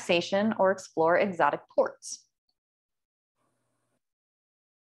 relaxation, or explore exotic ports.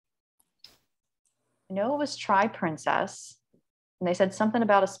 I know it was try Princess, and they said something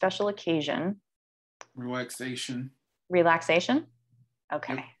about a special occasion. Relaxation. Relaxation?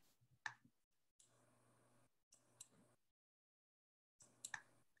 Okay. Yep.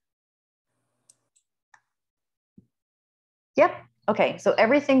 Yep. Okay. So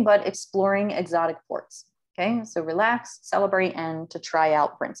everything but exploring exotic ports. Okay. So relax, celebrate, and to try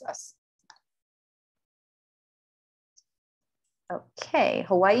out Princess. Okay.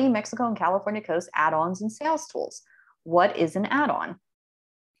 Hawaii, Mexico, and California coast add-ons and sales tools. What is an add-on?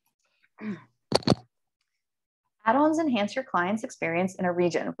 Add-ons enhance your client's experience in a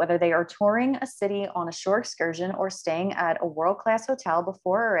region, whether they are touring a city on a shore excursion or staying at a world-class hotel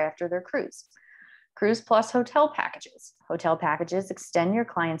before or after their cruise. Cruise plus hotel packages. Hotel packages extend your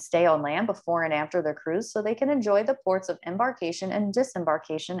client's stay on land before and after their cruise so they can enjoy the ports of embarkation and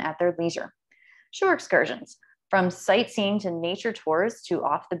disembarkation at their leisure. Shore excursions. From sightseeing to nature tours to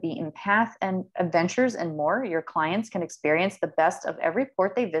off the beaten path and adventures and more, your clients can experience the best of every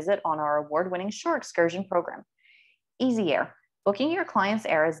port they visit on our award-winning shore excursion program. Easy Air. Booking your client's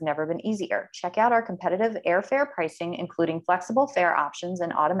air has never been easier. Check out our competitive airfare pricing, including flexible fare options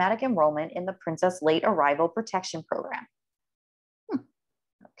and automatic enrollment in the Princess Late Arrival Protection Program.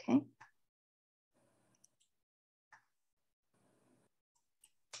 Okay.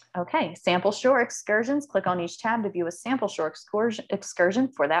 Okay, sample shore excursions. Click on each tab to view a sample shore excursion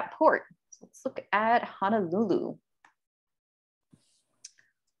for that port. So let's look at Honolulu.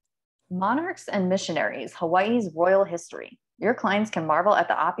 Monarchs and missionaries, Hawaii's royal history. Your clients can marvel at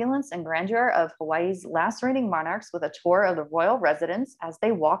the opulence and grandeur of Hawaii's last reigning monarchs with a tour of the royal residence as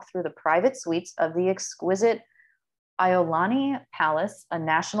they walk through the private suites of the exquisite Iolani Palace, a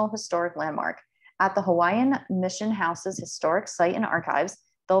National Historic Landmark. At the Hawaiian Mission House's historic site and archives,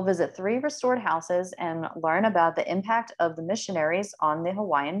 they'll visit 3 restored houses and learn about the impact of the missionaries on the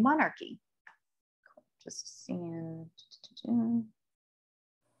Hawaiian monarchy. Just seeing.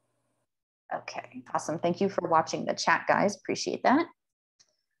 Okay, awesome. Thank you for watching the chat, guys. Appreciate that.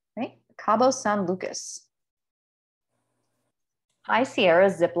 Right, Cabo San Lucas. High Sierra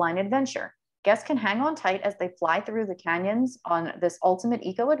Zipline Adventure. Guests can hang on tight as they fly through the canyons on this ultimate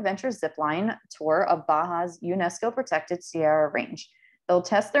eco-adventure zipline tour of Baja's UNESCO-protected Sierra Range. They'll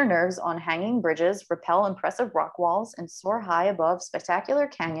test their nerves on hanging bridges, rappel impressive rock walls, and soar high above spectacular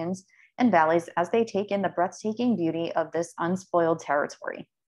canyons and valleys as they take in the breathtaking beauty of this unspoiled territory.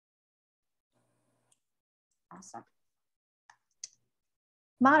 Awesome.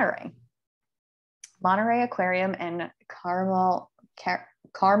 Monterey. Monterey Aquarium and Carmel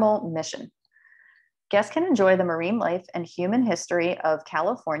Mission. Guests can enjoy the marine life and human history of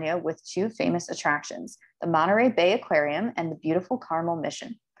California with 2 famous attractions, the Monterey Bay Aquarium and the beautiful Carmel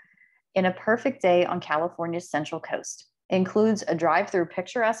Mission. In a perfect day on California's Central Coast. It includes a drive through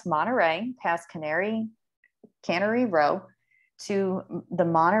picturesque Monterey past Cannery Row to the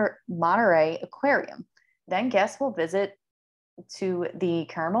Monterey Aquarium. Then guests will visit to the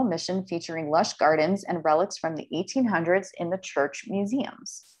Carmel Mission featuring lush gardens and relics from the 1800s in the church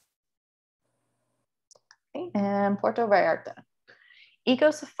museums. Okay, and Puerto Vallarta.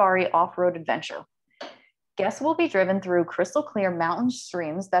 Eco Safari Off-Road Adventure. Guests will be driven through crystal clear mountain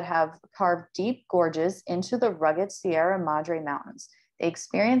streams that have carved deep gorges into the rugged Sierra Madre Mountains. They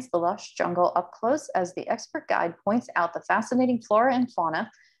experience the lush jungle up close as the expert guide points out the fascinating flora and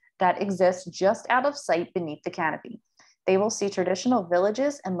fauna that exists just out of sight beneath the canopy. They will see traditional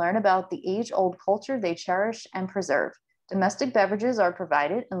villages and learn about the age-old culture they cherish and preserve. Domestic beverages are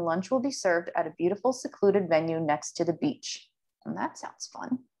provided and lunch will be served at a beautiful secluded venue next to the beach. And that sounds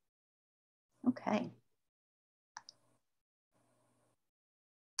fun. Okay.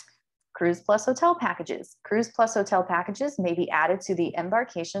 Cruise plus hotel packages. Cruise plus hotel packages may be added to the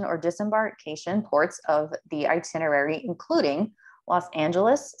embarkation or disembarkation ports of the itinerary, including Los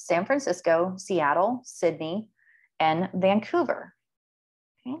Angeles, San Francisco, Seattle, Sydney, and Vancouver.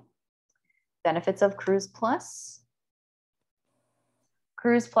 Okay. Benefits of Cruise Plus.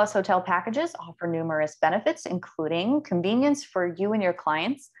 Cruise plus hotel packages offer numerous benefits, including convenience for you and your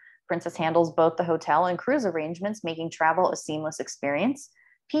clients. Princess handles both the hotel and cruise arrangements, making travel a seamless experience.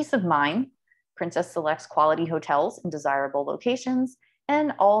 Peace of mind. Princess selects quality hotels in desirable locations,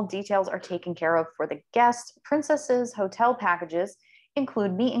 and all details are taken care of for the guest. Princess's hotel packages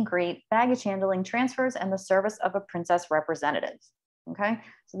include meet and greet, baggage handling, transfers, and the service of a Princess representative. Okay,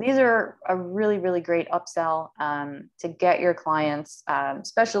 so these are a really, really great upsell to get your clients,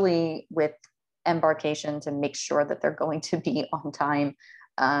 especially with embarkation, to make sure that they're going to be on time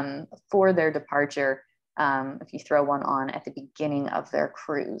for their departure. If you throw one on at the beginning of their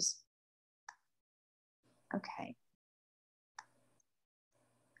cruise. Okay.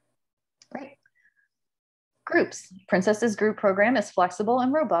 Great. Groups. Princess's group program is flexible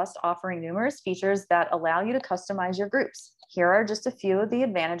and robust, offering numerous features that allow you to customize your groups. Here are just a few of the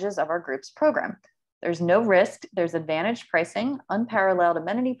advantages of our groups program. There's no risk, there's advantage pricing, unparalleled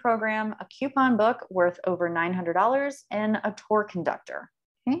amenity program, a coupon book worth over $900, and a tour conductor.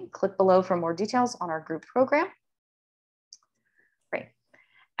 Okay, click below for more details on our group program. Great.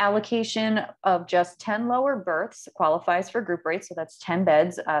 Allocation of just 10 lower berths qualifies for group rates, so that's 10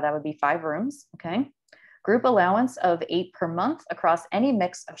 beds, that would be 5 rooms, okay? Group allowance of 8 per month across any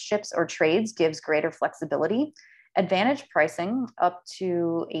mix of ships or trades gives greater flexibility. Advantage pricing up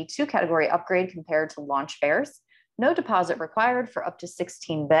to a 2-category upgrade compared to launch fares. No deposit required for up to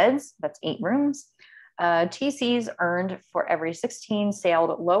 16 beds, that's 8 rooms. TCs earned for every 16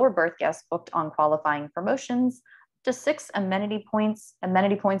 sailed lower berth guests booked on qualifying promotions. Up to 6 amenity points.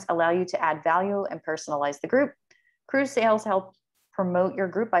 Amenity points allow you to add value and personalize the group. Cruise sales help promote your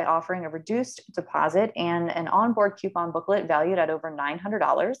group by offering a reduced deposit and an onboard coupon booklet valued at over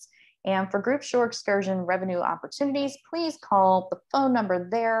 $900. And for group shore excursion revenue opportunities, please call the phone number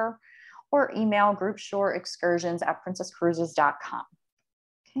there or email groupshoreexcursions@princesscruises.com.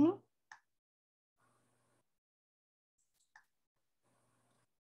 Okay.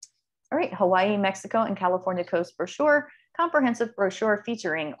 All right, Hawaii, Mexico, and California Coast brochure, comprehensive brochure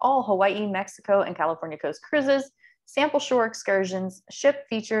featuring all Hawaii, Mexico, and California Coast cruises, sample shore excursions, ship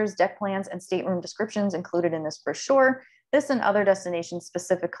features, deck plans, and stateroom descriptions included in this brochure. This and other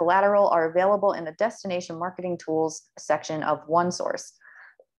destination-specific collateral are available in the Destination Marketing Tools section of OneSource.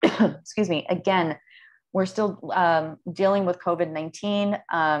 Excuse me. Again, we're still dealing with COVID-19,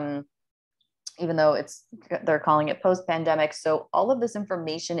 even though they're calling it post-pandemic. So all of this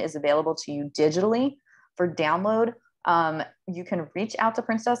information is available to you digitally for download. You can reach out to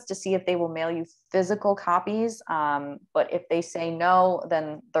Princess to see if they will mail you physical copies. But if they say no,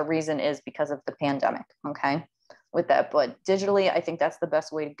 then the reason is because of the pandemic. Okay. With that, but digitally, I think that's the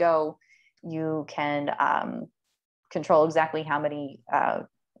best way to go. You can control exactly how many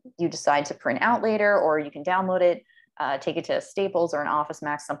you decide to print out later, or you can download it, take it to Staples or an Office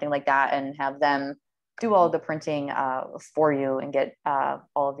Max, something like that, and have them do all the printing for you and get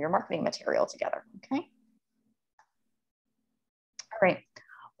all of your marketing material together. Okay. All right.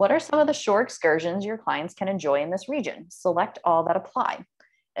 What are some of the shore excursions your clients can enjoy in this region? Select all that apply.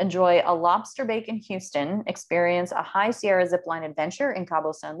 Enjoy a lobster bake in Houston, experience a high Sierra zipline adventure in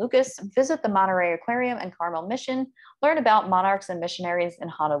Cabo San Lucas, visit the Monterey Aquarium and Carmel Mission, learn about monarchs and missionaries in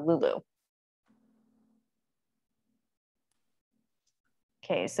Honolulu.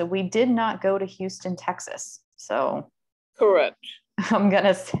 Okay, so we did not go to Houston, Texas. So Correct. I'm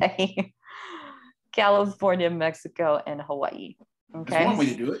gonna say California, Mexico, and Hawaii. Okay. That's one way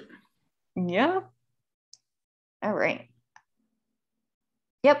to do it. Yeah. All right.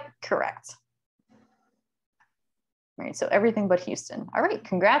 Yep, correct. All right, so everything but Houston. All right,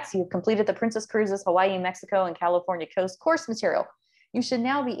 congrats. You've completed the Princess Cruises Hawaii, Mexico, and California Coast course material. You should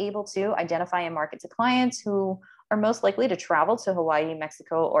now be able to identify and market to clients who are most likely to travel to Hawaii,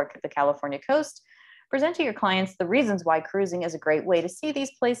 Mexico, or the California Coast. Present to your clients the reasons why cruising is a great way to see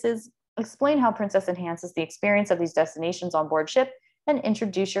these places. Explain how Princess enhances the experience of these destinations on board ship, and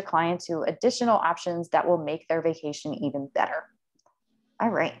introduce your client to additional options that will make their vacation even better. All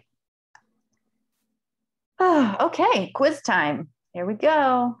right. Oh, okay, quiz time. Here we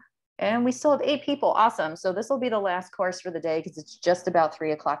go. And we still have 8 people. Awesome. So this will be the last course for the day because it's just about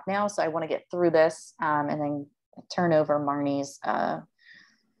 3 o'clock now. So I want to get through this and then turn over Marnie's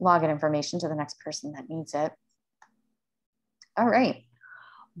login information to the next person that needs it. All right.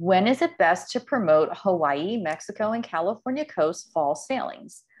 When is it best to promote Hawaii, Mexico, and California coast fall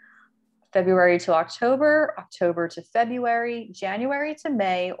sailings? February to October, October to February, January to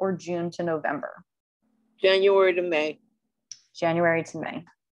May, or June to November? January to May. January to May.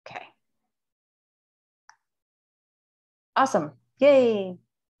 Okay. Awesome. Yay.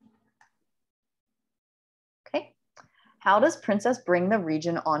 Okay. How does Princess bring the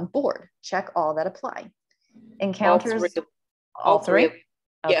region on board? Check all that apply. Encounters. All three.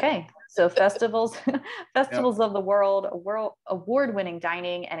 Okay. Yeah. So festivals, festivals of the world, award-winning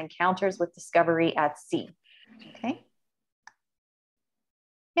dining, and encounters with discovery at sea. Okay.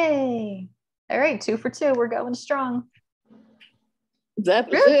 Yay. All right, 2 for 2. We're going strong. That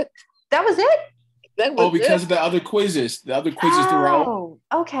was it. That was it? That was because it. of the other quizzes. The other quizzes throughout. Oh,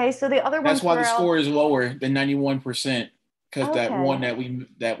 okay. So the other ones. That's why the score is lower than 91%. Because that one that we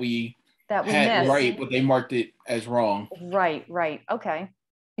had missed. right, but they marked it as wrong. Right. Okay.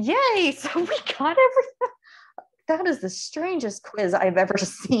 Yay. So we got everything. That is the strangest quiz I've ever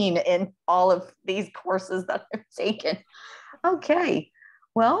seen in all of these courses that I've taken. Okay.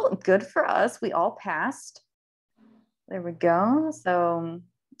 Well, good for us. We all passed. There we go. So,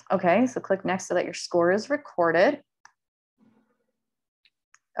 okay. So click next so that your score is recorded.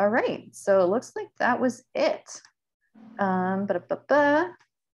 All right. So it looks like that was it.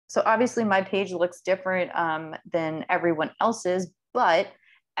 So obviously my page looks different than everyone else's, but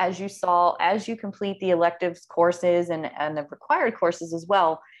as you saw, as you complete the electives courses and the required courses as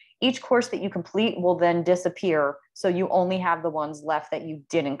well, each course that you complete will then disappear. So you only have the ones left that you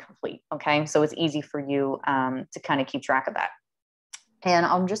didn't complete. Okay. So it's easy for you to kind of keep track of that. And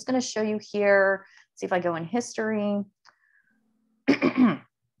I'm just going to show you here, see if I go in history.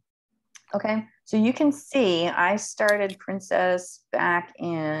 Okay. So you can see I started Princess back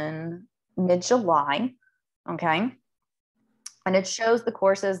in mid-July. Okay. And it shows the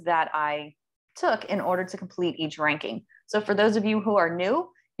courses that I took in order to complete each ranking. So for those of you who are new,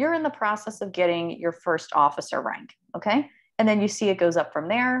 you're in the process of getting your first officer rank, okay? And then you see it goes up from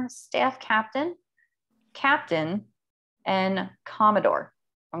there, staff captain, captain, and Commodore,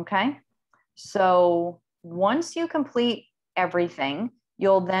 okay? So once you complete everything,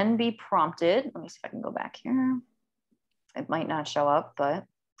 you'll then be prompted. Let me see if I can go back here. It might not show up, but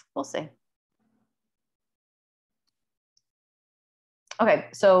we'll see. Okay,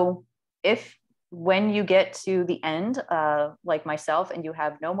 so when you get to the end, like myself, and you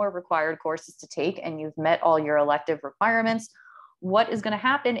have no more required courses to take and you've met all your elective requirements, what is going to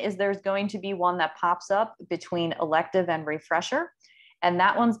happen is there's going to be one that pops up between elective and refresher. And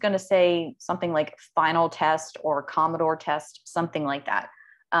that one's going to say something like final test or Commodore test, something like that.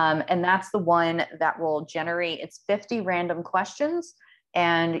 And that's the one that will generate, it's 50 random questions.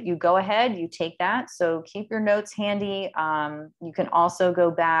 And you go ahead, you take that. So keep your notes handy. You can also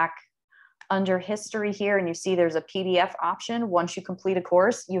go back under history here and you see there's a PDF option. Once you complete a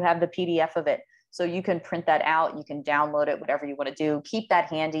course, you have the PDF of it. So you can print that out, you can download it, whatever you want to do. Keep that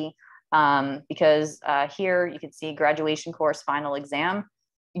handy because here you can see graduation course final exam.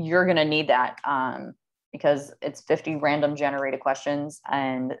 You're going to need that because it's 50 random generated questions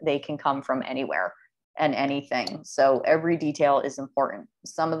and they can come from anywhere and anything. So every detail is important.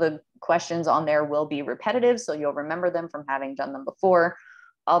 Some of the questions on there will be repetitive, so you'll remember them from having done them before.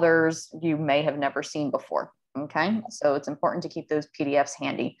 Others you may have never seen before. Okay, so it's important to keep those PDFs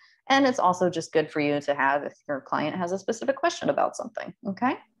handy. And it's also just good for you to have if your client has a specific question about something.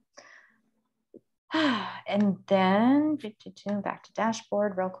 Okay. And then back to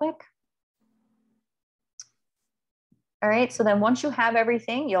dashboard real quick. All right, so then once you have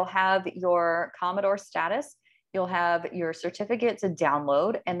everything, you'll have your Commodore status, you'll have your certificate to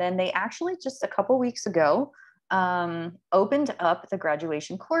download, and then they actually just a couple weeks ago opened up the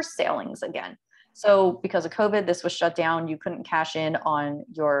graduation course sailings again. So because of COVID, this was shut down. You couldn't cash in on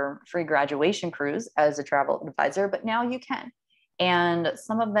your free graduation cruise as a travel advisor, but now you can. And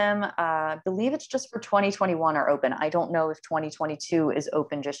some of them, I believe it's just for 2021 are open. I don't know if 2022 is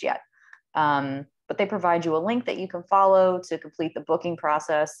open just yet. But they provide you a link that you can follow to complete the booking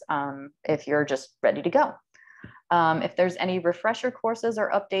process if you're just ready to go. If there's any refresher courses or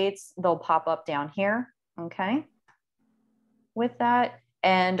updates, they'll pop up down here, okay? With that,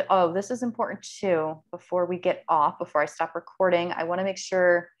 and oh, this is important too, before we get off, before I stop recording, I wanna make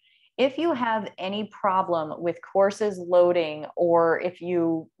sure if you have any problem with courses loading, or if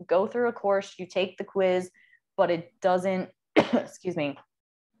you go through a course, you take the quiz, but it doesn't, excuse me,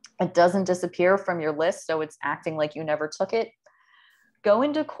 it doesn't disappear from your list, so it's acting like you never took it. Go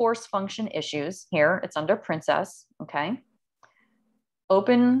into course function issues here. It's under Princess, okay?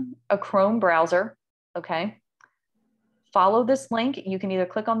 Open a Chrome browser, okay? follow this link. You can either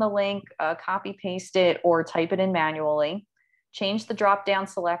click on the link, copy paste it, or type it in manually. Change the drop-down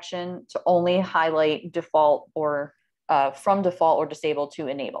selection to only highlight default or from default or disabled to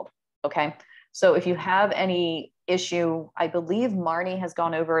enabled. Okay. So if you have any issue, I believe Marnie has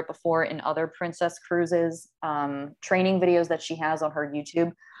gone over it before in other Princess Cruises training videos that she has on her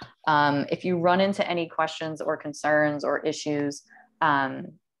YouTube. If you run into any questions or concerns or issues,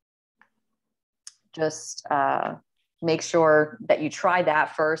 just make sure that you try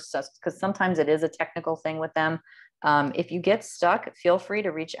that first, because sometimes it is a technical thing with them. If you get stuck, feel free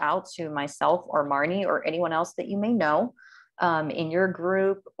to reach out to myself or Marnie or anyone else that you may know in your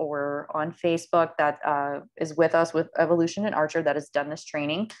group or on Facebook that is with us with Evolution and Archer that has done this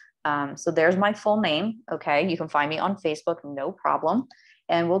training. So there's my full name. Okay. You can find me on Facebook, no problem.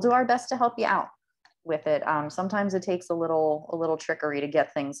 And we'll do our best to help you out with it. Sometimes it takes a little trickery to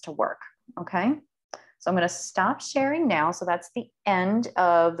get things to work. Okay. So I'm going to stop sharing now. So that's the end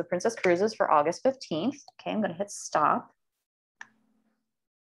of the Princess Cruises for August 15th. Okay. I'm going to hit stop.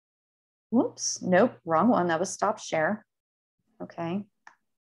 Whoops. Nope. Wrong one. That was stop share. Okay.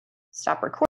 Stop recording.